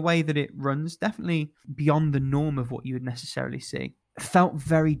in the way that it runs, definitely beyond the norm of what you would necessarily see. Felt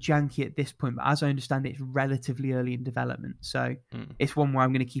very janky at this point, but as I understand it, it's relatively early in development. So it's one where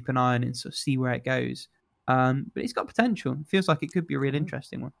I'm going to keep an eye on it and sort of see where it goes. But it's got potential. It feels like it could be a real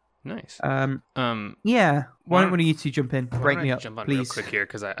interesting one. Nice. Yeah. Why don't you two jump in? Break me up, jump on please. Real quick here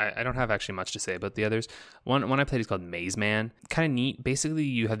because I don't have actually much to say about the others. One I played is called Maze Man. Kind of neat. Basically,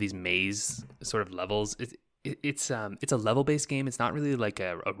 you have these maze sort of levels. It's a level based game. It's not really like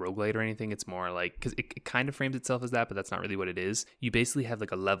a roguelite or anything. It's more like, because it kind of frames itself as that, but that's not really what it is. You basically have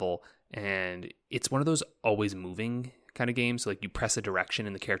like a level, and it's one of those always moving kind of games. So like you press a direction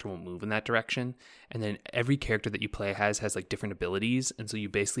and the character will move in that direction, and then every character that you play has like different abilities, and so you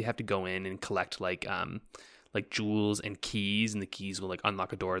basically have to go in and collect like like jewels and keys, and the keys will like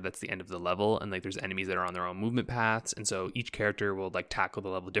unlock a door that's the end of the level, and like there's enemies that are on their own movement paths, and so each character will like tackle the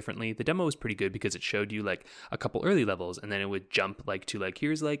level differently. The demo was pretty good because it showed you like a couple early levels, and then it would jump like to like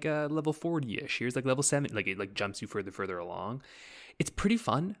here's like level 40ish, here's like level 7, like it like jumps you further along. It's pretty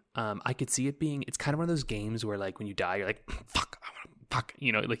fun. I could see it being, it's kind of one of those games where like when you die you're like fuck,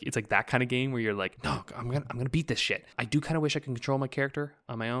 you know, like it's like that kind of game where you're like, no, I'm gonna beat this shit. I do kind of wish I could control my character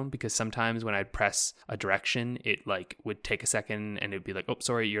on my own, because sometimes when I'd press a direction, it like would take a second and it'd be like, oh,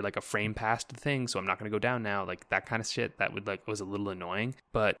 sorry, you're like a frame past the thing, so I'm not gonna go down now. Like that kind of shit that would like was a little annoying,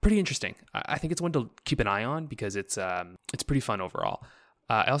 but pretty interesting. I think it's one to keep an eye on because it's pretty fun overall.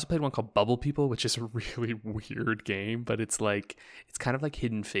 I also played one called Bubble People, which is a really weird game, but it's kind of like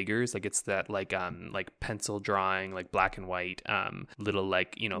Hidden Figures. Like it's that like pencil drawing, like black and white, little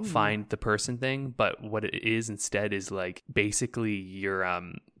like, you know, find the person thing. But what it is instead is like basically you're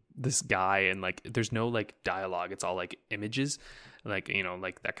this guy, and like there's no like dialogue. It's all like images, like, you know,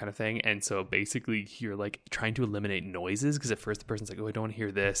 like that kind of thing. And so basically you're like trying to eliminate noises, because at first the person's like, oh, I don't want to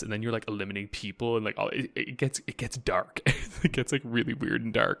hear this, and then you're like eliminating people, and like it gets dark. It gets like really weird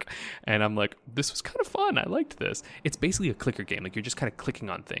and dark, and I'm like, this was kind of fun. I liked this. It's basically a clicker game, like you're just kind of clicking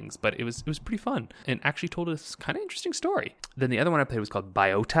on things, but it was pretty fun and actually told a kind of interesting story. Then the other one I played was called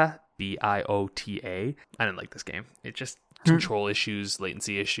Biota, Biota. I didn't like this game. It just control issues,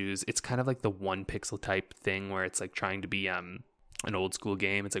 latency issues. It's kind of like the 1 pixel type thing where it's like trying to be an old school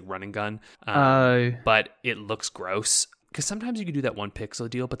game. It's like run and gun, but it looks gross. Because sometimes you can do that 1 pixel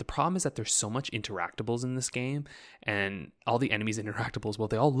deal, but the problem is that there's so much interactables in this game, and all the enemies and interactables, well,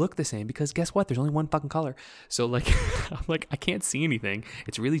 they all look the same, because guess what? There's only one fucking color. So like, I'm like, I can't see anything.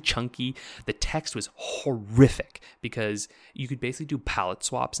 It's really chunky. The text was horrific, because you could basically do palette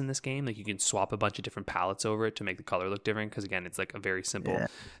swaps in this game. Like you can swap a bunch of different palettes over it to make the color look different, because again, it's like a very simple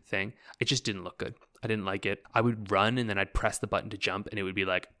thing. It just didn't look good. I didn't like it. I would run and then I'd press the button to jump, and it would be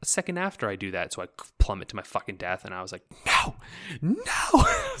like a second after I do that. So I plummet to my fucking death, and I was like, no.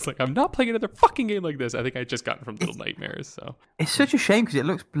 I was like, I'm not playing another fucking game like this. I think I just gotten from Little Nightmares. So it's such a shame because it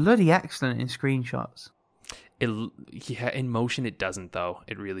looks bloody excellent in screenshots. In motion it doesn't, though.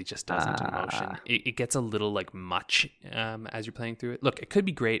 It really just doesn't in motion. It gets a little like much as you're playing through it. Look, it could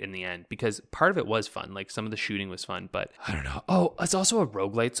be great in the end, because part of it was fun. Like some of the shooting was fun, but I don't know. Oh, it's also a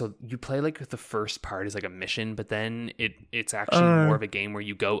roguelite, so you play like the first part is like a mission, but then it's actually more of a game where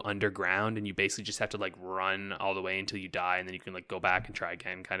you go underground and you basically just have to like run all the way until you die, and then you can like go back and try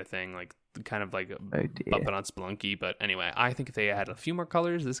again, kind of thing. Like kind of like bumping on Spelunky. But anyway, I think if they had a few more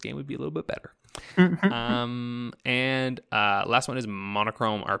colors, this game would be a little bit better. And last one is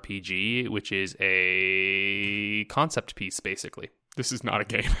Monochrome RPG, which is a concept piece, basically. This is not a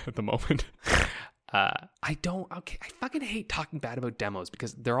game at the moment. I fucking hate talking bad about demos,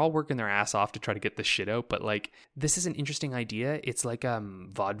 because they're all working their ass off to try to get this shit out. But like, this is an interesting idea. It's like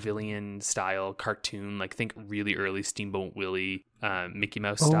vaudevillian style cartoon, like think really early Steamboat Willie, Mickey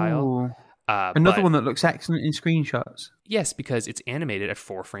Mouse style. Another one that looks excellent in screenshots. Yes, because it's animated at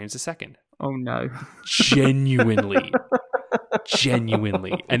 4 frames a second. Oh no. Genuinely.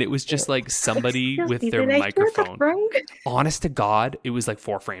 And it was just like somebody with their microphone. Honest to God, it was like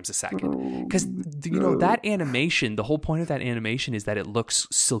 4 frames a second. Because, you know, that animation, the whole point of that animation is that it looks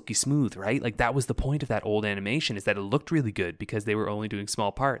silky smooth, right? Like that was the point of that old animation, is that it looked really good because they were only doing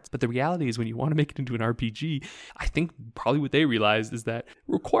small parts. But the reality is, when you want to make it into an RPG, I think probably what they realized is that it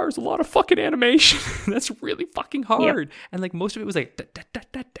requires a lot of fucking animation. That's really fucking hard. Yep. And like most of it was like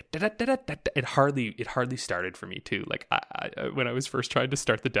it hardly started for me too. Like when I was first trying to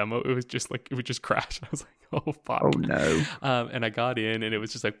start the demo, it was just like, it would just crash. I was like, oh fuck. Oh no. And I got in and it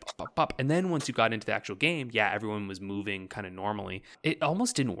was just like pop, pop, pop. And then once you got into the actual game, yeah, everyone was moving kind of normally. It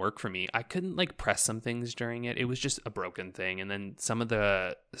almost didn't work for me. I couldn't like press some things during it. It was just a broken thing. And then some of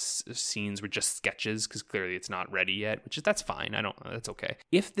the scenes were just sketches because clearly it's not ready yet, that's fine. That's okay.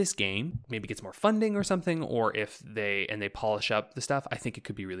 If this game maybe gets more funding or something, or if they polish up the stuff, I think it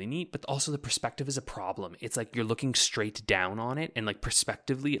could be really neat. But also the perspective is a problem. It's like you're looking straight down on it, and like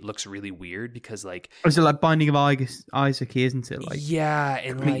perspectively it looks really weird because like, is it like Binding of Isaac, isn't it? Like, yeah,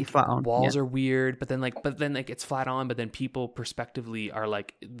 and like flat on. Walls are weird, but then it's flat on, but then people perspectively are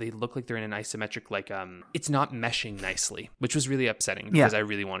like, they look like they're in an isometric, like it's not meshing nicely, which was really upsetting because I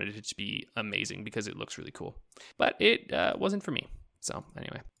really wanted it to be amazing because it looks really cool, but it wasn't for me. So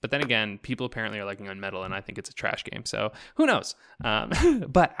anyway, but then again, people apparently are liking Unmetal, and I think it's a trash game. So who knows?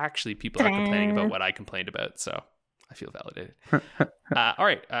 But actually, people are complaining about what I complained about, so I feel validated. All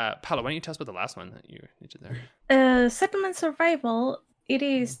right, Paula, why don't you tell us about the last one that you did there? Settlement Survival it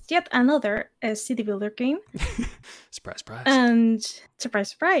is yet another city builder game. Surprise, surprise. And surprise,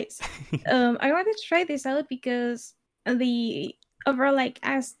 surprise. I wanted to try this out because the overall like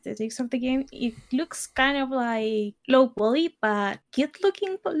aesthetics of the game, it looks kind of like low poly, but cute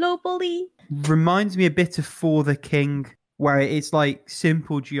looking low poly. Reminds me a bit of For the King, where it's like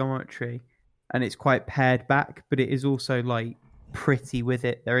simple geometry and it's quite pared back, but it is also like pretty with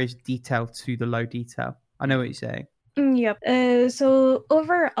it. There is detail to the low detail. I know what you're saying. Yep. So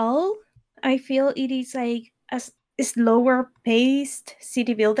overall, I feel it is like a slower paced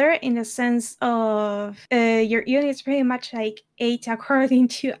city builder in the sense of your units pretty much like age according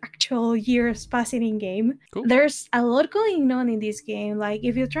to actual years passing in game. Cool. There's a lot going on in this game. Like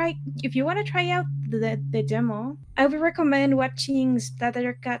if you want to try out the demo, I would recommend watching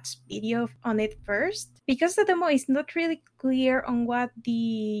Splattercat's video on it first, because the demo is not really clear on what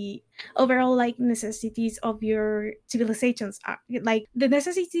the overall like necessities of your civilizations are, like the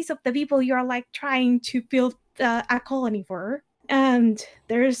necessities of the people you're like trying to build a colony for. And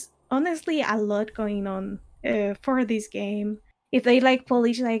there's honestly a lot going on for this game. If they like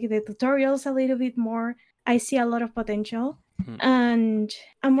polish like the tutorials a little bit more, I see a lot of potential. And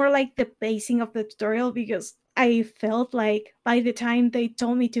I'm more like the pacing of the tutorial, because I felt like by the time they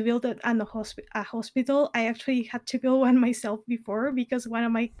told me to build a hospital, I actually had to build one myself before, because one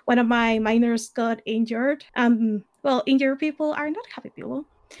of my miners got injured. Well, injured people are not happy people.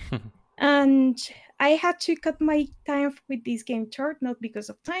 And I had to cut my time with this game short, not because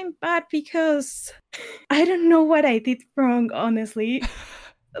of time, but because I don't know what I did wrong, honestly.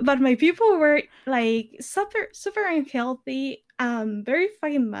 But my people were like super unhealthy, very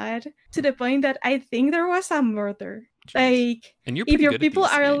fucking mad, to the point that I think there was a murder. Like, and you're if your good people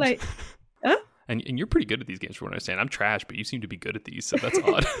at these are games. like, huh? And you're pretty good at these games, from what I understand. I'm trash, but you seem to be good at these, so that's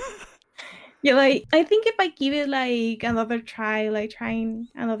odd. Yeah, like I think if I give it like another try, like trying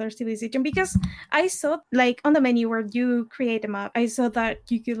another civilization, because I saw like on the menu where you create a map, I saw that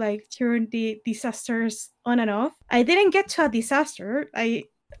you could like turn the disasters on and off. I didn't get to a disaster, a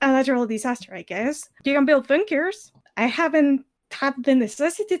natural disaster, I guess. You can build bunkers. I haven't had the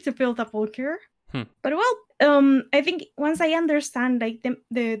necessity to build a bunker. But well, I think once I understand like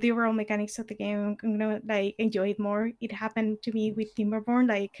the overall mechanics of the game, I'm gonna like enjoy it more. It happened to me with Timberborn,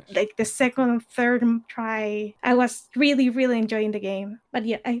 like the second and third try, I was really enjoying the game. But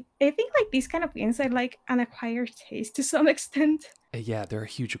yeah, I think like these kind of games are like an acquired taste to some extent. Yeah, they're a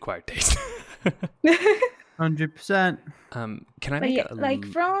huge acquired taste. 100%. Can I make like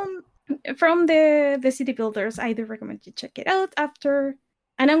from the city builders, I do recommend you check it out after.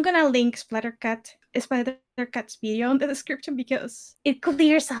 And I'm gonna link Splattercat's video in the description, because it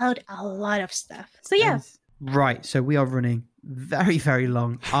clears out a lot of stuff. So yeah. Right, so we are running very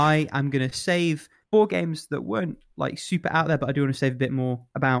long. I am gonna save 4 games that weren't like super out there, but I do want to save a bit more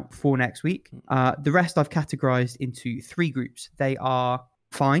about for next week. The rest I've categorized into 3 groups. They are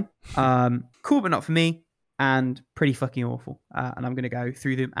fine, cool but not for me, and pretty fucking awful. And I'm gonna go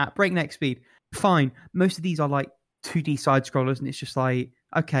through them at breakneck speed. Fine. Most of these are like 2D side scrollers, and it's just like,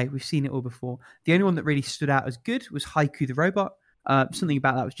 okay, we've seen it all before. The only one that really stood out as good was Haiku the Robot. Something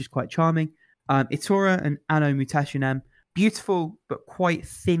about that was just quite charming. Itora and Anno Mutation M, beautiful but quite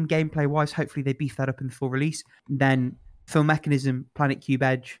thin gameplay wise. Hopefully they beef that up in the full release. Then Film Mechanism, Planet Cube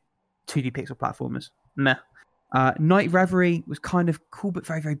Edge, 2D pixel platformers. Meh. Night Reverie was kind of cool but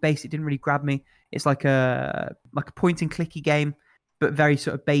very basic. Didn't really grab me. It's like a point and clicky game, but very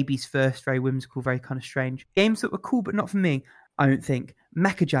sort of babies first, very whimsical, very kind of strange. Games that were cool but not for me, I don't think.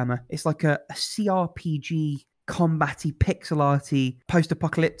 Mecha Jammer, it's like a CRPG, combat-y, pixel-arty,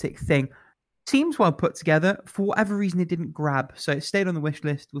 post-apocalyptic thing. Seems well put together. For whatever reason, it didn't grab, so it stayed on the wish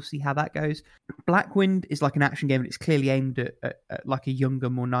list. We'll see how that goes. Blackwind is like an action game, and it's clearly aimed at like a younger,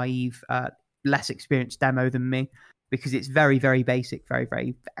 more naive, less experienced demo than me, because it's very basic,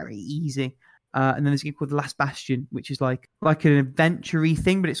 very easy. And then there's a game called The Last Bastion, which is like an adventure-y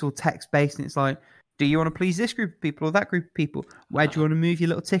thing, but it's all text-based, and it's like, do you want to please this group of people or that group of people? Where do you want to move your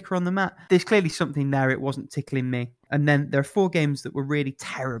little ticker on the map? There's clearly something there. It wasn't tickling me. And then there are 4 games that were really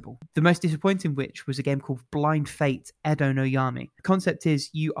terrible. The most disappointing which was a game called Blind Fate Edo no Yami. The concept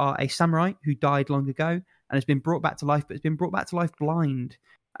is you are a samurai who died long ago and has been brought back to life, but has been brought back to life blind.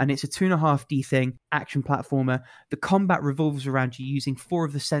 And it's a 2.5D thing, action platformer. The combat revolves around you using 4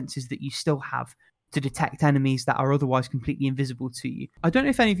 of the senses that you still have to detect enemies that are otherwise completely invisible to you. I don't know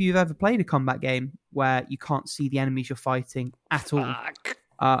if any of you have ever played a combat game where you can't see the enemies you're fighting at all.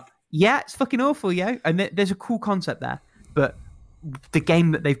 Yeah, it's fucking awful, yo. And there's a cool concept there, but the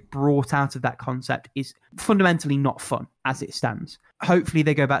game that they've brought out of that concept is fundamentally not fun as it stands. Hopefully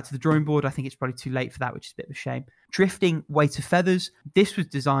they go back to the drawing board. I think it's probably too late for that, which is a bit of a shame. Drifting, Weight of Feathers. This was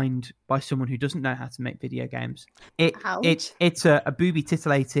designed by someone who doesn't know how to make video games. It's a booby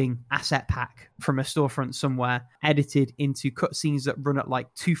titillating asset pack from a storefront somewhere, edited into cutscenes that run at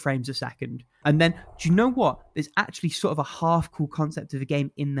like 2 frames a second. And then, do you know what? There's actually sort of a half cool concept of a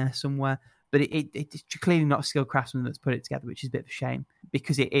game in there somewhere. But it's clearly not a skilled craftsman that's put it together, which is a bit of a shame,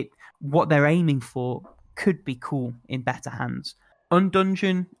 because what they're aiming for could be cool in better hands.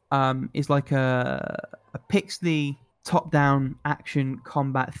 Undungeon is like a pixely top-down action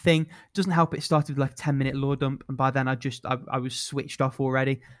combat thing. Doesn't help it started with like a 10-minute lore dump, and by then I was switched off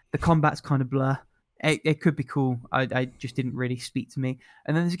already. The combat's kind of blur. It could be cool. I just didn't really speak to me.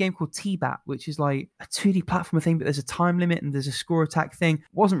 And then there's a game called T-Bat, which is like a 2D platformer thing, but there's a time limit and there's a score attack thing.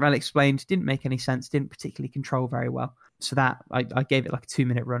 Wasn't well explained, didn't make any sense, didn't particularly control very well. So that I gave it like a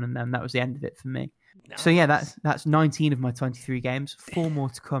 2-minute run, and then that was the end of it for me. Nice. So yeah, that's 19 of my 23 games. 4 more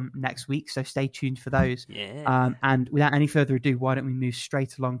to come next week, so stay tuned for those. Yeah. And without any further ado, why don't we move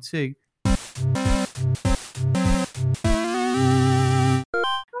straight along to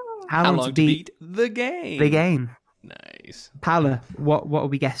How long to beat the game? The game. Nice. Paula, what are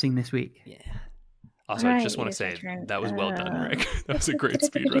we guessing this week? Yeah. Also, I just want to say that was well done, Rick. That was a great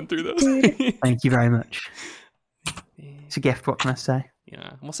speed run through those. Thank you very much. It's a gift. What can I say?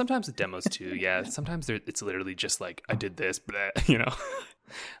 Yeah. Well, sometimes the demos too. Yeah. Sometimes it's literally just like I did this, but you know.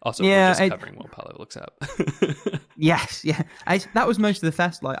 Also, we're just covering what Paula looks up. Yes, yeah. That was most of the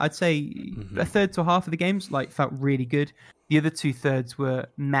fest. Like I'd say, a third to half of the games like felt really good. The other 2/3 were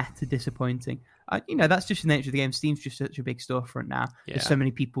meta disappointing. That's just the nature of the game. Steam's just such a big storefront now. Yeah. There's so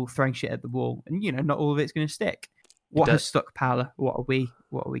many people throwing shit at the wall, and not all of it's going to stick. What has stuck, Paula? What are we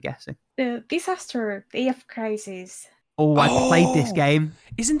guessing? The Disaster Day of Crisis. Oh, I played this game.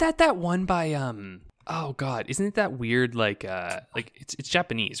 Isn't that one by oh god, isn't it that weird like it's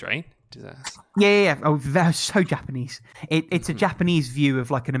Japanese, right? Disaster. Yeah. Oh, that's so Japanese. It's a Japanese view of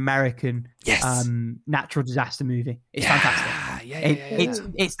like an American natural disaster movie. It's fantastic. Yeah.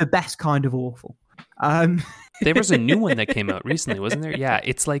 It's the best kind of awful. There was a new one that came out recently, wasn't there? Yeah,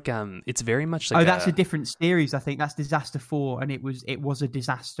 it's like it's very much like that's a different series. I think that's Disaster 4, and it was a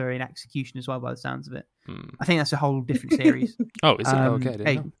disaster in execution as well, by the sounds of it. I think that's a whole different series. Oh, is it? Okay,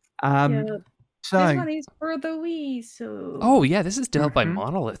 I didn't know. So this one is for the Wii. So this is developed by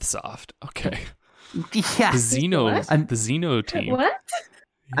Monolith Soft. Okay. Yeah. The Xeno team. What?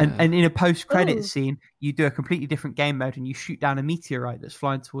 Yeah. And in a post-credit scene, you do a completely different game mode, and you shoot down a meteorite that's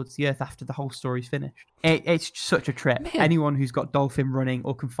flying towards the Earth after the whole story's finished. It's such a trip. Man. Anyone who's got Dolphin running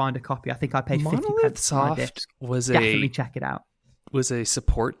or can find a copy, I think I paid 50 pence for my disc. Definitely check it out. Was a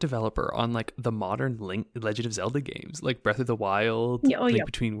support developer on like the modern Legend of Zelda games, like Breath of the Wild, Link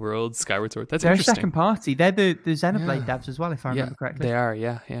Between Worlds, Skyward Sword. That's interesting. They're a second party. They're the Xenoblade devs as well, if I remember correctly. They are,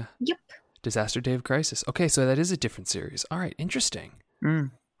 yeah. Yep. Disaster Day of Crisis. Okay, so that is a different series. All right, interesting.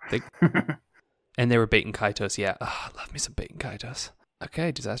 And they were Baten Kaitos. Yeah, I love me some Baten Kaitos.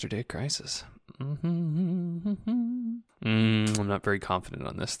 Okay, Disaster Day of Crisis. I'm not very confident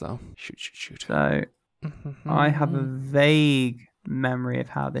on this though. Shoot. So I have a vague memory of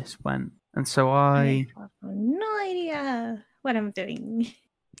how this went, and so I have no idea what I'm doing.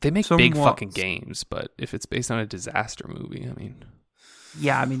 They make big fucking games, but if it's based on a disaster movie, I mean,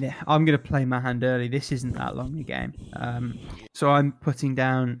 I'm going to play my hand early. This isn't that long a game, so I'm putting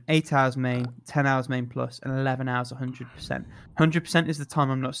down 8 hours main, 10 hours main plus, and 11 hours 100%. 100% is the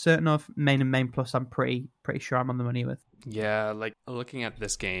time I'm not certain of. Main and main plus, I'm pretty sure I'm on the money with. Yeah, like looking at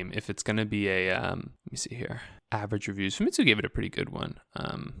this game, if it's going to be a let me see here, average reviews, Famitsu gave it a pretty good one.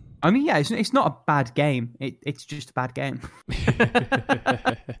 It's not a bad game. It's just a bad game.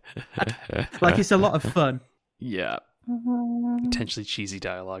 Like, it's a lot of fun. Yeah. Potentially cheesy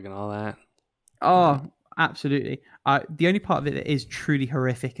dialogue and all that. Oh, absolutely. The only part of it that is truly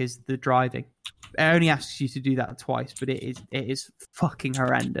horrific is the driving. It only asks you to do that twice, but it is fucking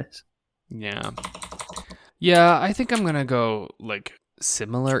horrendous. Yeah, I think I'm gonna go like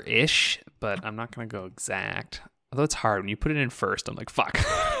similar-ish, but I'm not gonna go exact. Although it's hard when you put it in first, I'm like, fuck.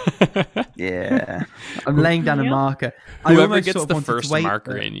 Yeah, I'm laying down a marker. Whoever gets the first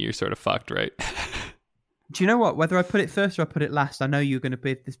marker in, you're sort of fucked, right? Do you know what? Whether I put it first or I put it last, I know you're going to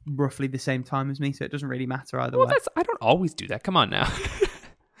be at roughly the same time as me, so it doesn't really matter either way. I don't always do that. Come on now.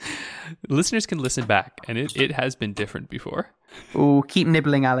 Listeners can listen back, and it has been different before. Oh, keep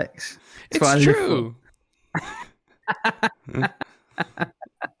nibbling, Alex. It's true. All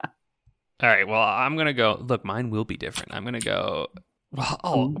right, well, I'm going to go... Look, mine will be different. I'm going to go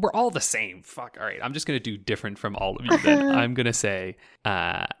Well, we're all the same. Fuck. All right. I'm just going to do different from all of you then. I'm going to say...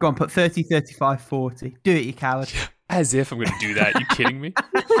 Go on, put 30, 35, 40. Do it, you coward. As if I'm going to do that. You kidding me?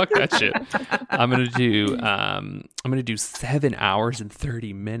 Fuck that shit. I'm going to do 7 hours and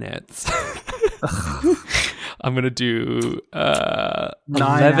 30 minutes. I'm going to do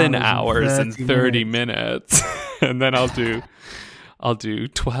 11 hours and 30 minutes. And then I'll do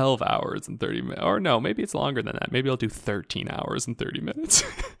 12 hours and 30 minutes. Or no, maybe it's longer than that. Maybe I'll do 13 hours and 30 minutes.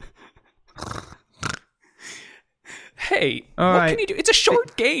 Hey, what can you do? It's a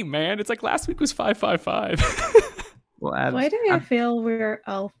short game, man. It's like last week was 555. Why do I feel we're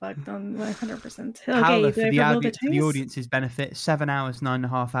all fucked on 100%? Paola, for the audience's benefit, 7 hours,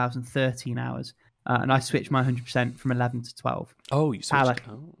 9.5 hours, and 13 hours. And I switched my 100% from 11 to 12. Oh, you switched Paola, it.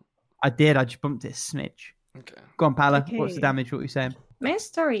 Oh. I did. I just bumped it a smidge. Okay. Go on, Paola. Okay. What's the damage? What were you saying? Main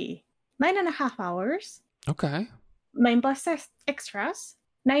story, 9.5 hours. Okay. Main blast extras,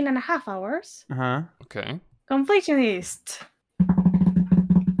 9.5 hours. Uh-huh. Okay. Completionist,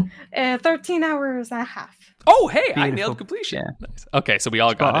 13 hours and a half. Oh, hey, I Beautiful. nailed completion. Yeah. Nice. Okay, so we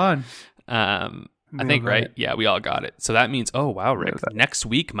all got Spot it. on. I We think, all got right? it. Yeah, we all got it. So that means, oh, wow, Rick, got it. next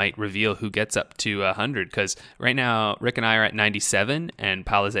week might reveal who gets up to 100, because right now, Rick and I are at 97, and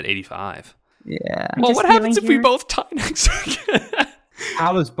Paola's at 85. Yeah. Well, just what happens if feeling we here. both tie next week?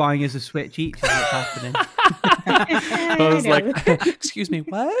 Paola's buying us a Switch each. Is what's happening. I was like, excuse me,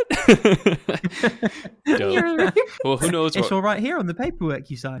 what? Dope. Well, who knows It's what... all right here on the paperwork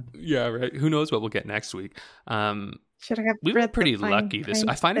you signed. Yeah, right. Who knows what we'll get next week? Should I have We've been read the pretty fine lucky. print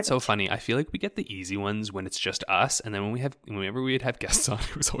I find it so bit? funny. I feel like we get the easy ones when it's just us, and then whenever we'd have guests on,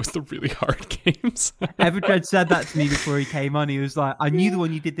 it was always the really hard games. Everdred said that to me before he came on. He was like, I knew the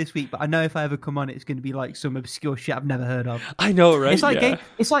one you did this week, but I know if I ever come on, it's going to be like some obscure shit I've never heard of. I know, right? It's like yeah.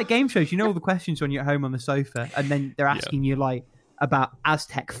 it's like game shows. You know all the questions when you're at home on the sofa, and then they're asking you like about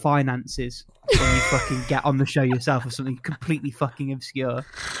Aztec finances when you fucking get on the show yourself or something completely fucking obscure.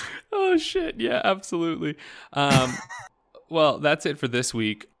 Oh shit! Yeah, absolutely. Well, that's it for this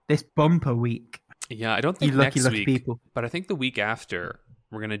week. This bumper week. Yeah, I don't You think lucky, next lucky week, people. but I think the week after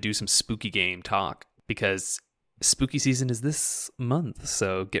we're gonna do some spooky game talk, because spooky season is this month.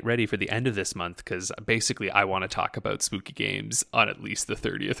 So get ready for the end of this month, because basically I want to talk about spooky games on at least the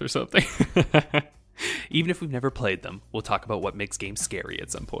 30th or something. Even if we've never played them, we'll talk about what makes games scary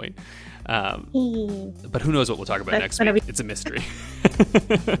at some point. But who knows what we'll talk about next week? It's a mystery.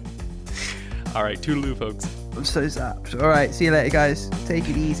 All right, toodaloo, folks. I'm so zapped. All right, see you later, guys. Take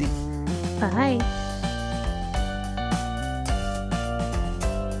it easy. Bye.